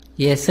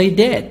 Yes, I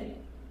did.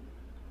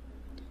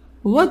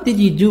 What did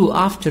you do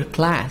after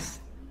class?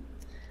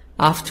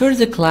 After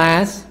the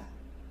class,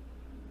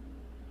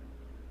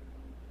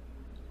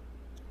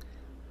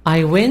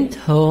 I went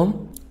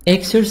home.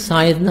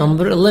 Exercise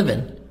number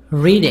 11.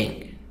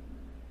 Reading.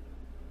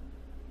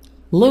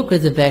 Look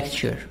at the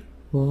picture.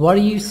 What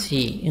do you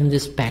see in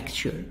this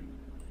picture?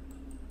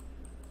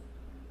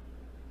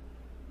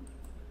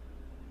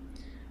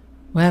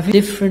 We have a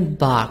different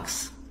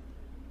box.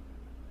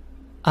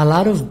 A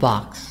lot of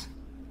box.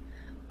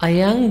 A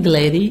young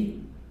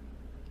lady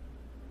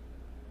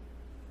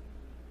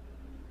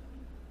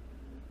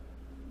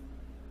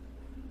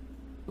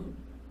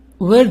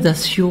where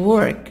does she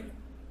work?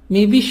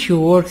 Maybe she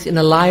works in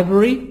a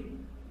library,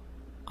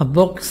 a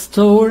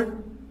bookstore.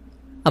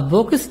 A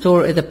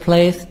bookstore is a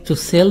place to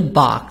sell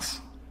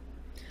books.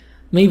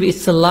 Maybe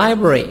it's a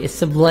library,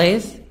 it's a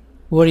place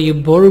where you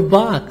borrow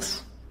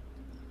books.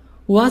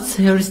 What's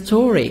her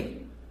story?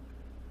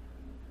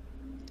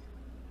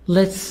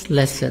 Let's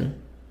listen.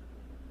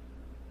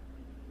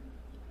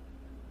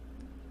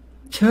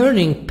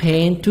 Turning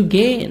pain to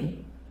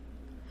gain.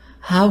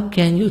 How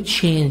can you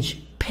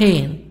change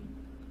pain?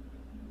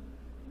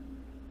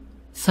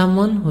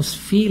 Someone who's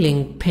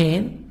feeling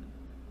pain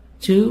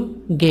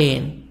to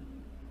gain.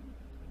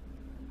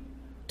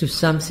 To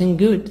something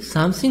good,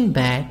 something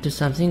bad to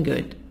something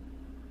good.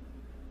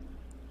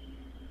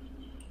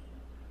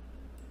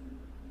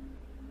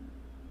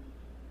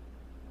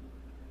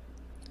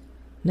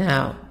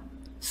 Now,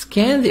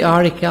 scan the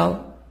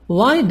article.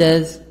 Why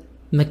does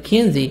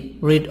Mackenzie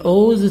read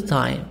all the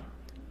time?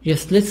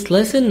 Just let's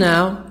listen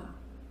now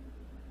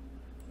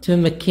to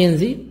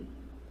Mackenzie.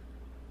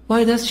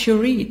 Why does she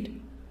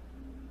read?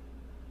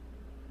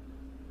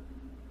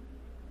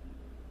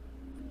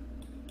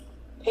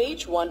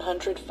 Page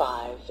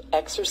 105,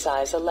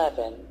 Exercise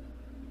 11.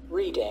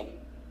 Reading.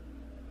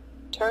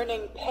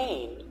 Turning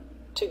pain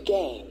to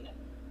gain.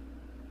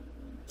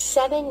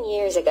 7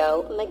 years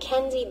ago,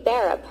 Mackenzie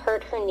Barrup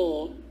hurt her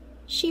knee.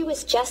 She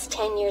was just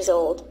 10 years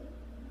old.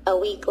 A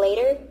week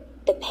later,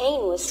 the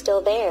pain was still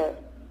there.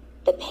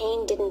 The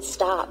pain didn't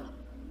stop.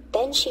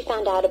 Then she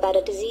found out about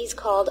a disease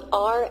called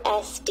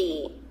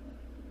RSD.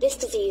 This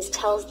disease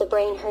tells the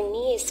brain her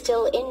knee is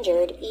still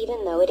injured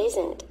even though it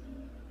isn't.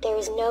 There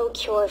is no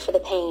cure for the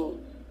pain.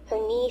 Her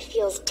knee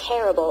feels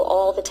terrible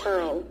all the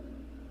time.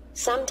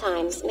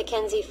 Sometimes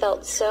Mackenzie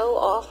felt so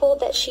awful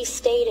that she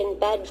stayed in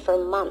bed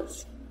for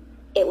months.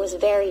 It was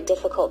very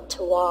difficult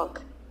to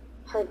walk.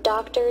 Her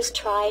doctors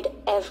tried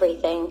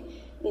everything: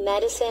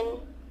 medicine,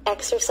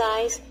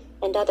 exercise,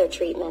 and other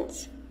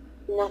treatments.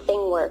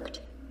 Nothing worked.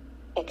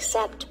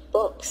 Except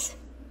books.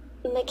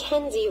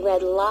 Mackenzie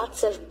read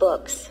lots of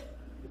books.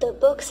 The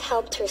books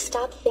helped her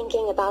stop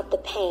thinking about the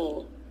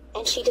pain,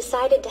 and she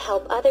decided to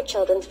help other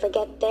children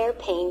forget their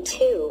pain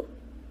too.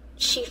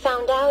 She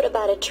found out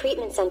about a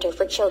treatment center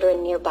for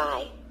children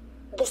nearby.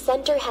 The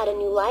center had a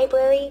new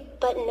library,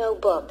 but no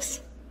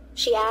books.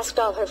 She asked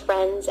all her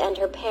friends and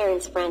her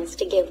parents' friends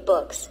to give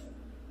books.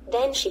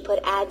 Then she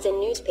put ads in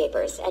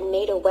newspapers and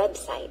made a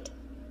website.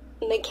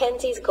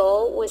 Mackenzie's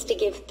goal was to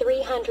give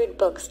 300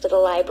 books to the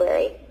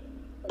library,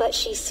 but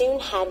she soon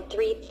had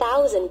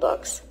 3,000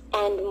 books,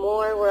 and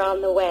more were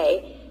on the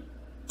way.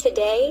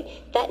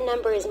 Today, that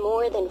number is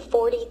more than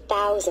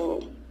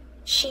 40,000.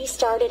 She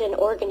started an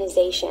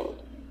organization.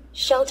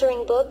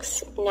 Sheltering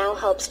Books now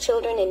helps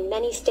children in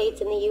many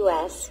states in the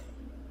U.S.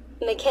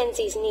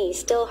 Mackenzie's knee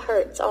still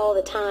hurts all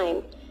the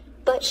time,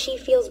 but she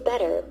feels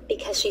better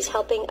because she's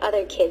helping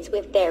other kids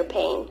with their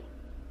pain.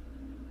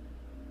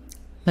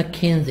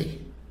 Mackenzie.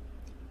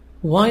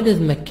 Why does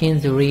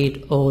Mackenzie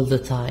read all the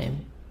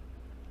time?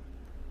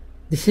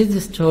 This is the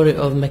story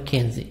of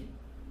Mackenzie.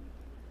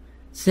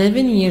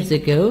 7 years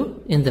ago,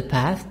 in the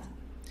past,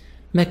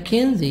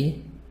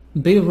 Mackenzie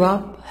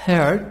Barrup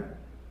hurt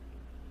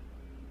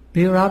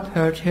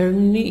her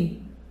knee.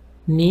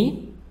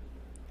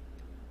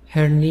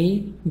 Her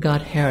knee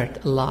got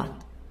hurt a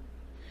lot.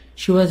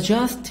 She was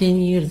just 10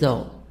 years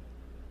old.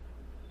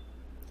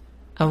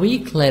 A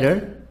week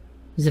later,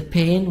 the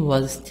pain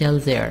was still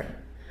there.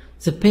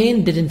 The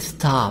pain didn't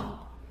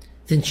stop.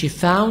 Then she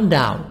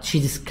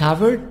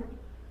discovered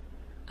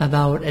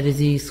about a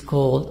disease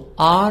called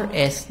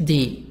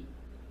RSD.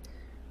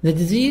 The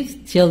disease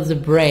tells the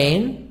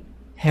brain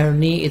her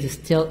knee is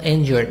still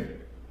injured,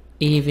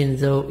 even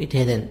though it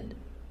isn't.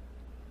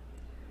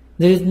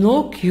 There is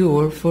no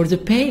cure for the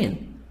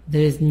pain.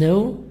 There is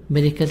no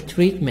medical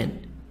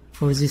treatment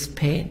for this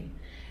pain.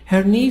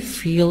 Her knee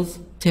feels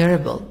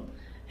terrible.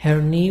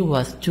 Her knee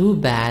was too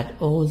bad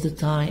all the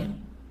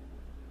time.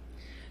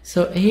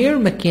 So here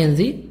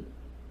Mackenzie,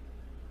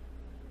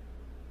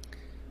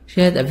 she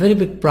had a very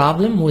big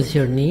problem with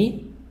her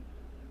knee,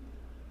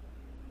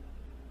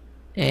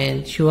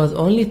 and she was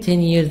only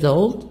 10 years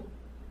old.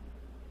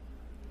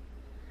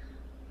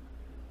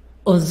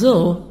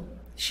 Although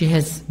she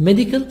has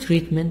medical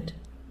treatment,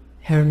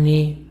 her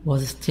knee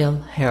was still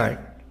hurt.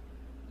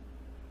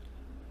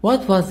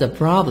 What was the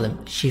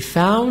problem? She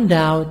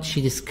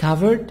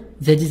discovered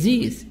the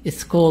disease.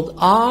 It's called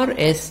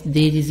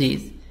RSD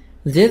disease.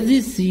 This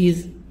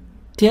disease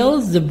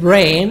tells the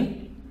brain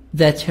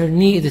that her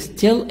knee is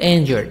still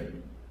injured,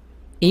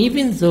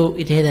 even though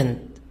it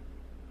isn't.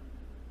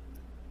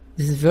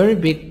 This is a very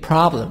big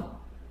problem.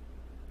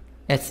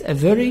 It's a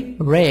very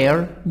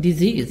rare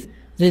disease.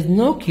 There is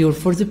no cure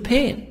for the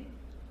pain.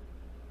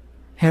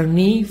 Her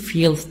knee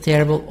feels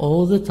terrible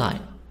all the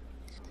time.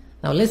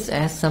 Now let's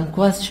ask some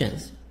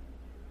questions.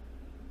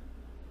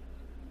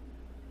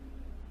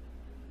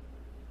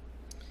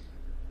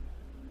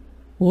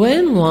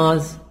 When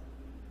was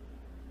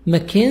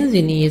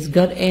Mackenzie's knees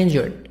got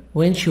injured?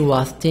 When she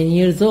was 10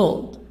 years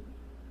old.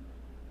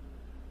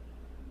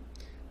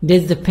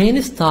 Did the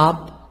pain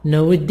stop?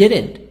 No, it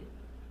didn't.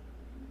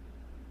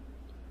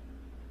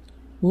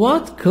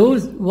 What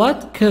caused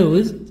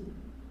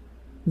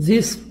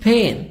this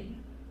pain?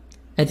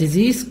 A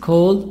disease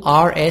called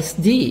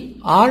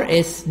RSD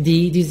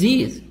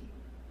disease.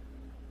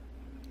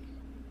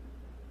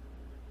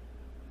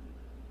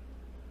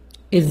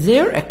 Is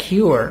there a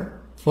cure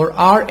for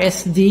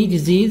RSD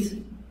disease?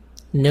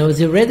 No,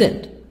 there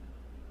isn't.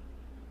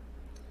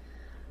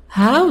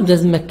 How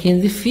does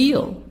Mackenzie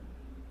feel?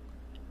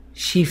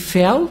 She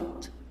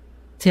felt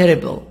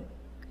terrible.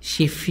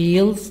 She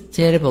feels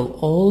terrible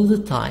all the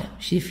time.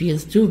 She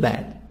feels too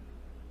bad.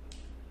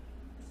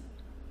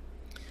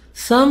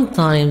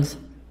 Sometimes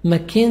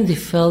Mackenzie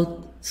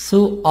felt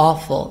so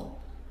awful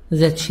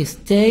that she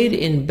stayed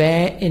in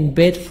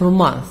bed for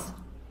months.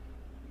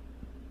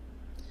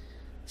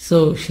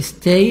 So she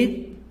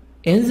stayed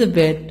in the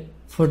bed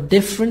for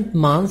different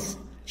months.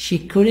 She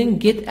couldn't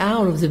get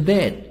out of the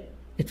bed.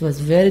 It was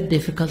very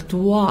difficult to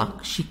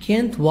walk. She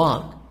can't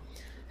walk.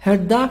 Her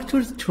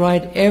doctors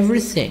tried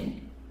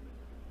everything.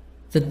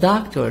 The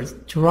doctors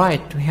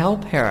tried to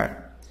help her.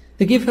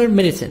 They gave her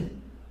medicine,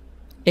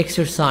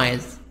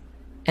 exercise,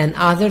 and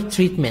other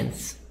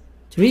treatments.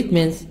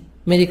 Treatments,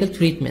 medical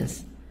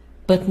treatments.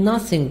 But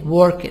nothing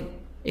worked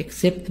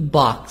except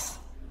box.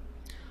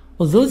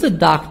 Although the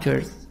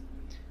doctors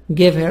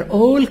gave her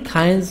all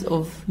kinds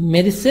of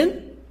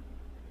medicine,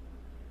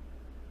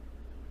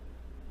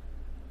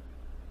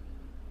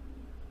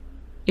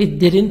 it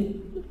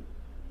didn't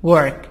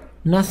work.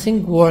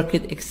 Nothing worked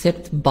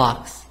except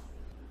box.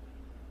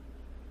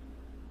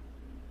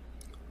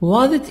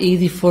 Was it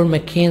easy for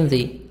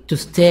Mackenzie to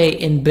stay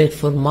in bed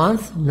for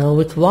months? No,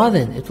 it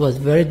wasn't. It was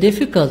very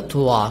difficult to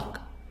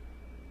walk.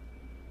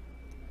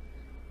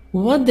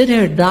 What did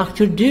her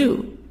doctor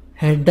do?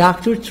 Her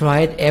doctor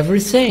tried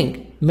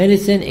everything: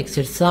 medicine,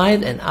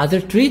 exercise, and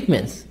other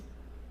treatments.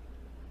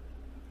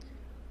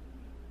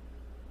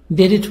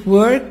 Did it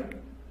work?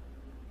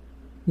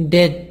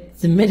 Did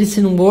the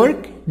medicine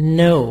work?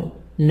 No,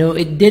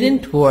 it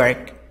didn't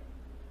work.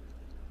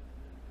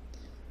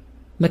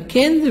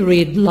 Mackenzie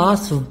read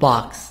lots of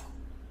books.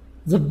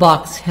 The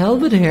books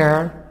helped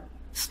her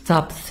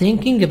stop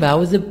thinking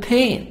about the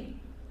pain.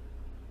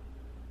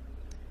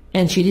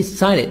 And she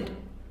decided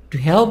to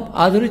help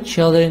other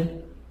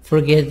children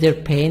forget their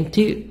pain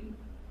too.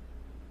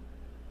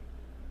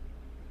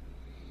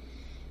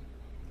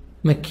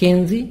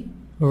 Mackenzie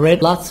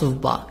read lots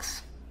of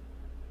books.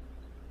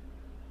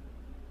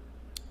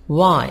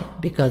 Why?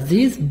 Because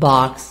these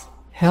books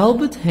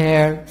helped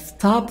her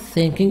stop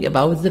thinking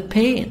about the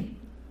pain.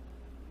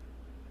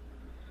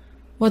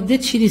 What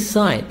did she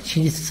decide?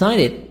 She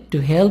decided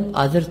to help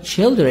other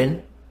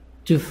children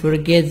to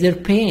forget their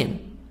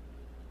pain.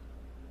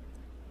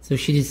 So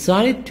she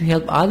decided to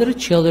help other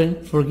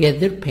children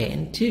forget their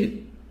pain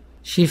too.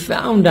 She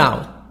found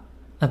out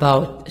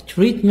about a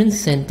treatment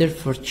center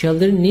for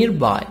children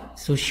nearby.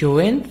 So she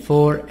went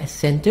for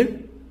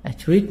a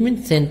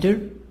treatment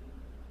center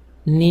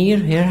near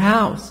her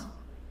house.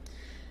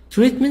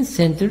 Treatment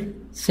center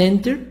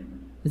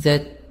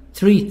that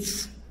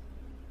treats,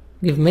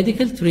 give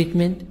medical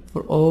treatment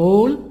for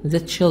all the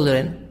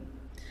children.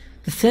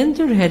 The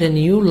center had a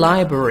new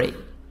library,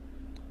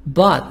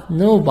 but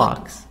no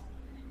box.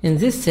 In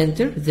this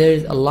center there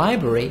is a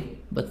library,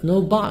 but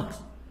no box.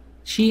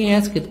 She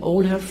asked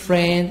all her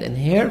friends and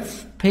her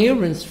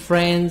parents'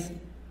 friends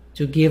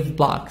to give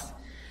box.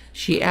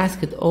 She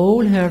asked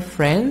all her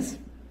friends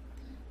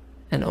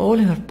and all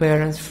her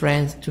parents'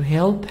 friends to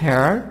help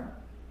her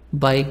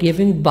by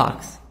giving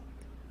box.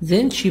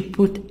 Then she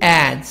put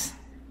ads,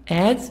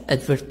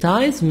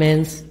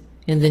 advertisements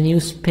in the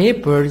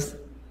newspapers,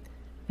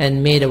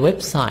 and made a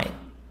website.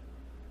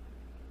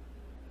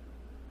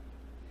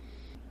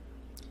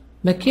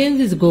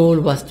 Mackenzie's goal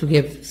was to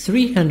give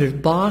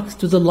 300 bucks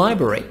to the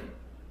library,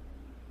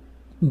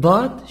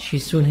 but she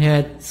soon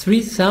had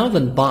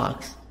 3,000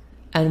 bucks,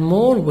 and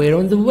more were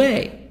on the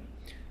way.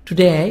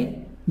 Today,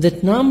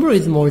 that number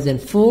is more than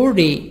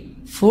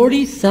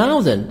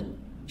 40,000.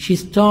 She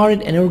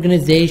started an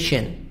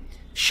organization.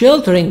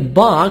 Sheltering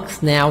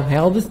Box now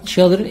helps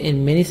children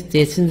in many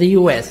states in the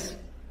U.S.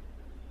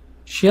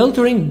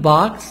 Sheltering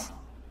Box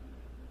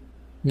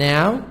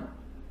now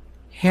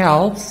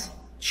helps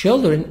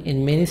children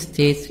in many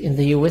states in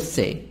the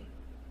USA.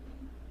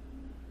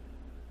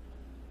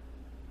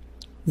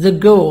 The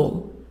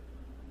goal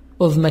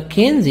of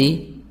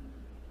Mackenzie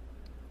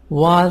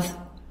was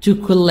to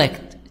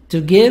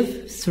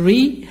give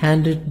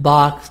 300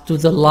 bucks to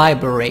the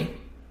library,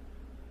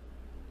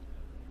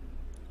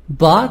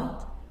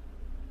 but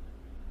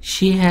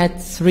she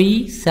had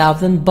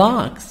 3,000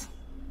 bucks.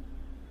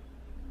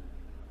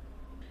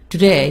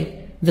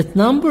 Today, that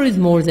number is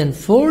more than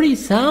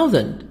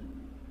 40,000.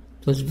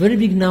 It was a very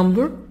big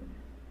number.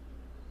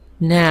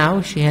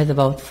 Now she has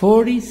about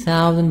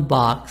 40,000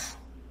 bucks.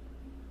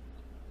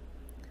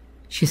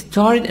 She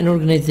started an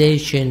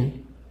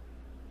organization.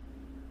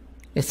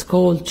 It's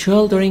called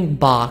Sheltering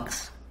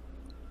Box,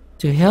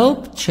 to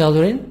help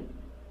children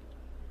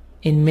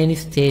in many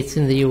states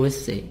in the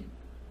USA.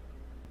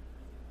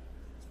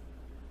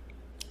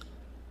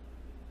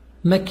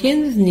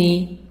 Mackenzie's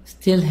knee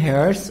still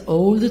hurts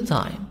all the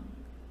time.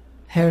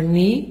 Her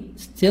knee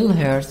still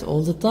hurts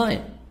all the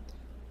time,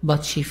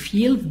 but she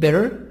feels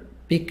better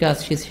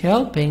because she's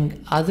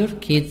helping other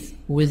kids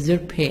with their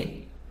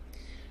pain.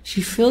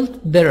 She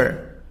felt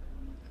better.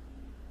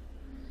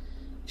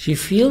 She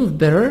feels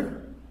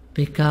better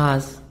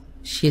because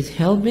she's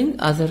helping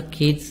other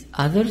kids,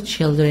 other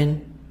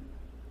children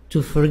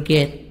to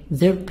forget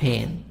their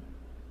pain.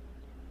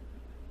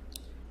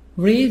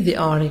 Read the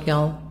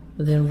article,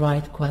 then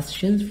write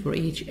questions for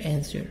each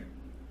answer.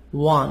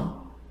 1.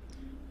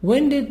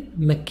 When did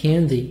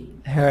Mackenzie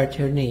hurt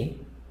her knee?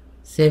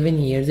 7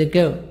 years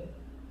ago.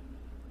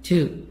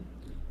 2.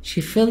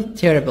 She felt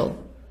terrible.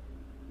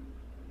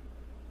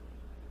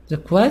 The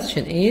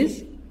question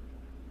is,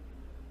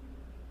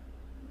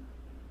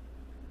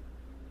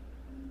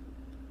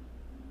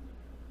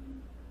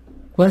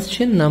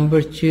 question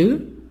number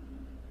 2.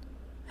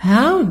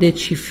 How did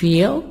she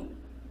feel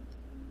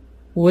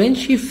when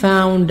she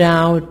found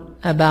out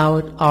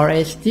about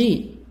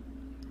RSD?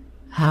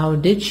 How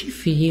did she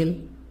feel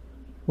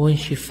when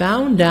she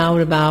found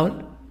out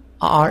about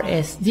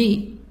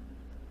RSD?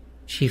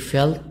 She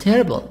felt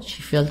terrible.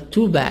 She felt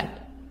too bad.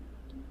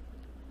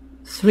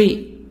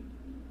 3.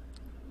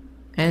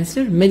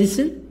 Answer: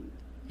 medicine,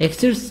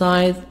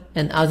 exercise,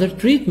 and other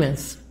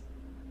treatments.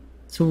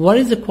 So what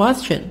is the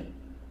question?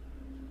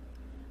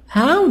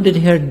 How did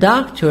her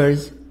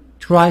doctors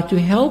try to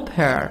help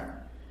her?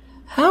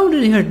 How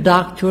did her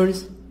doctors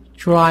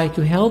try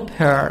to help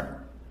her?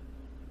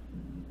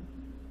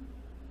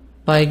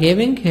 By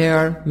giving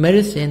her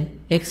medicine,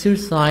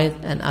 exercise,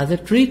 and other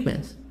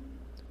treatments.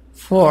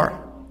 4.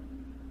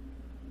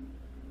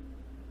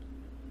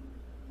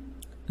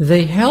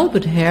 They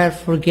helped her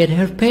forget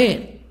her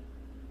pain.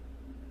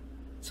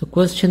 So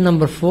question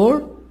number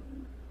 4.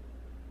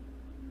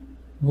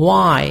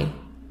 Why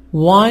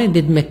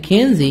did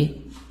Mackenzie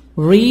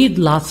read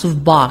lots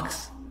of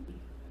books?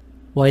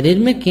 Why did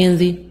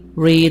Mackenzie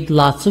read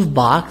lots of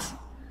books?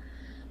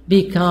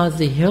 Because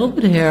they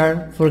helped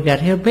her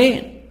forget her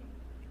pain.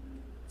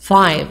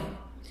 5.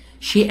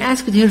 She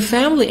asked her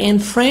family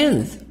and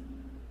friends.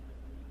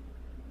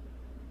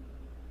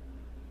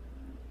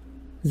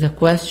 The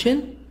question: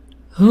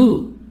 who?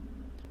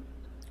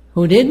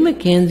 Who did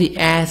Mackenzie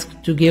ask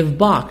to give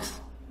books?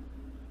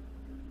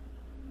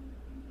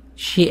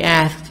 She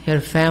asked her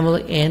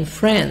family and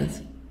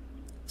friends.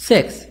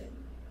 6.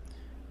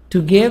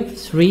 To give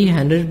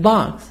 300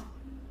 bucks.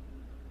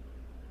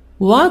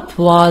 What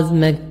was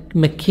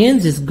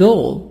Mackenzie's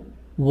goal?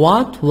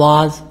 What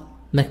was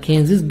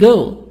Mackenzie's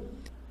goal?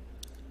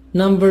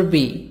 Number B.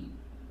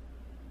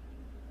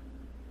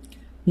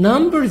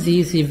 Number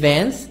these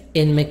events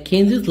in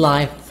Mackenzie's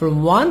life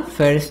from 1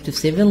 first to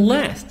 7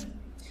 last.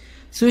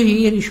 So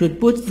here you should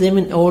put them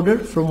in order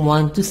from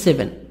 1 to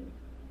 7.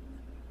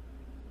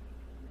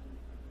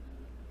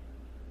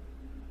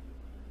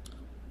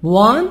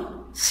 1.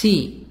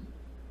 C.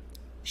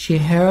 She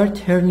hurt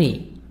her knee.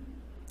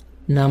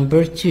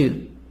 Number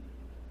 2.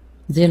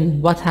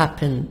 Then what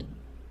happened?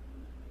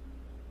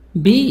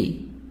 B.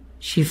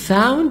 She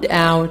found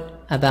out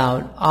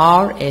about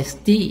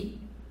RSD.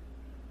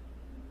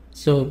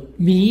 So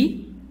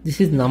B,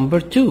 this is number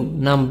 2.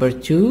 Number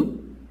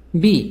 2,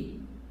 B.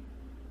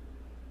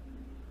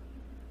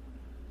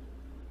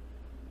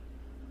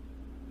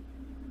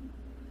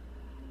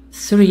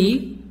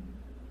 3.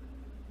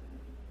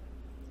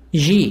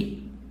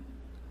 G.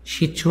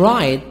 She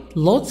tried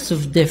lots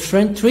of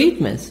different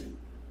treatments.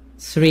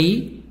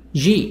 3.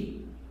 G.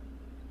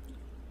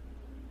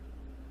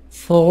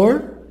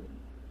 4.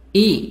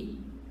 E.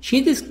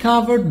 She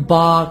discovered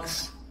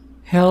books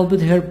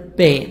helped her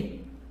pain.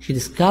 She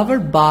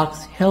discovered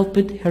books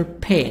helped her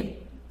pain.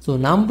 So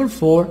number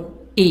 4,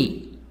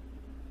 E.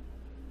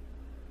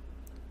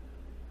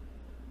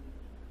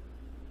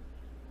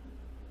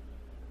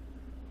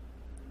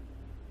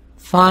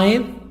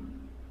 5.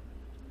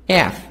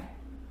 F.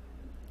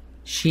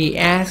 She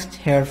asked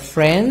her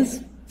friends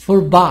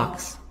for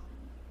books.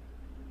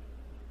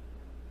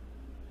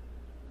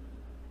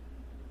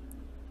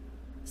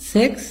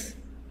 6.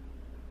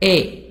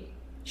 A.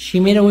 She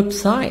made a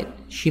website.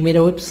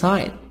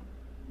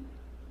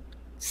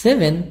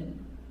 7.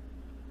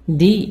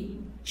 D.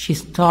 She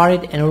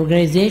started an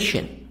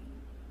organization.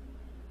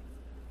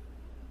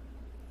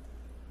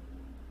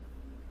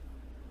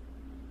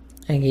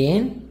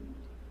 Again,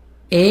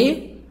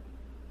 A.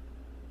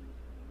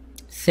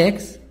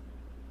 6.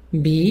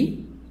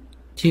 B.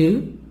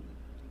 2.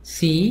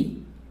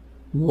 C.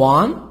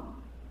 1.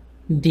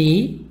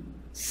 D.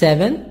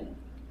 7.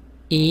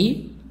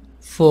 E.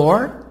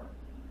 4.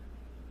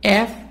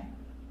 F.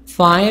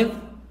 5.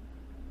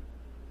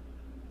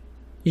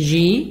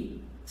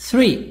 G.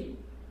 3.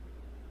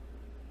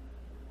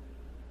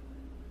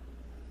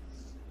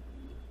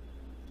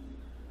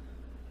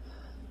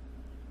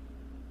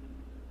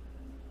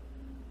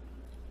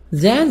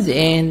 That's the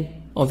end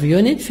of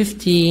Unit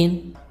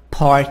 15,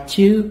 Part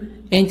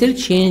 2,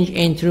 Interchange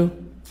Intro,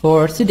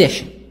 4th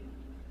edition.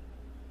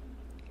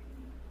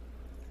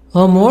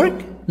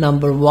 Homework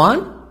number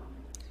 1,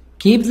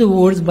 keep the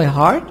words by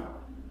heart.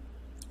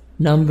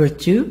 Number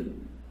 2,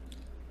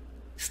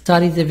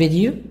 study the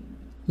video,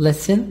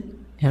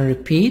 listen and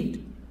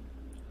repeat.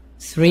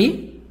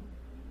 3,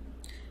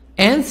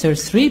 answer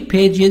 3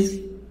 pages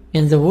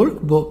in the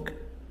workbook.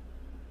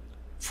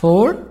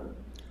 4,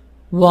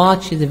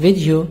 watch the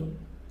video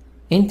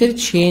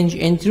Interchange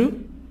Intro,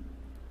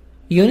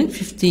 Unit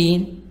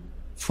 15,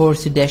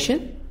 4th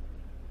edition.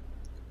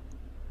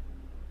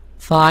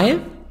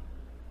 5,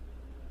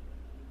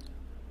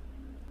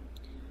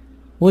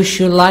 wish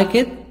you like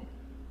it,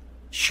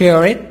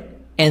 share it,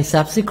 and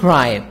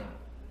subscribe.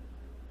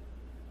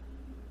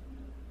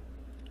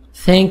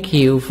 Thank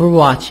you for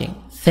watching.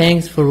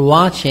 Thanks for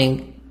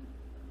watching.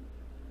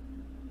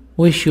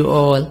 Wish you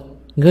all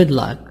good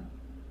luck.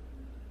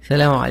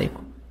 Assalamu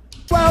alaikum.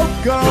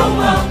 Welcome. You're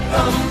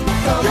welcome.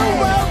 You're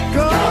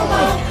welcome.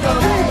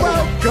 You're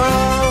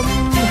welcome.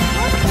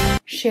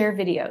 Share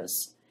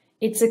videos.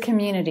 It's a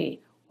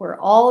community. We're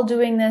all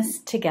doing this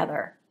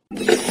together.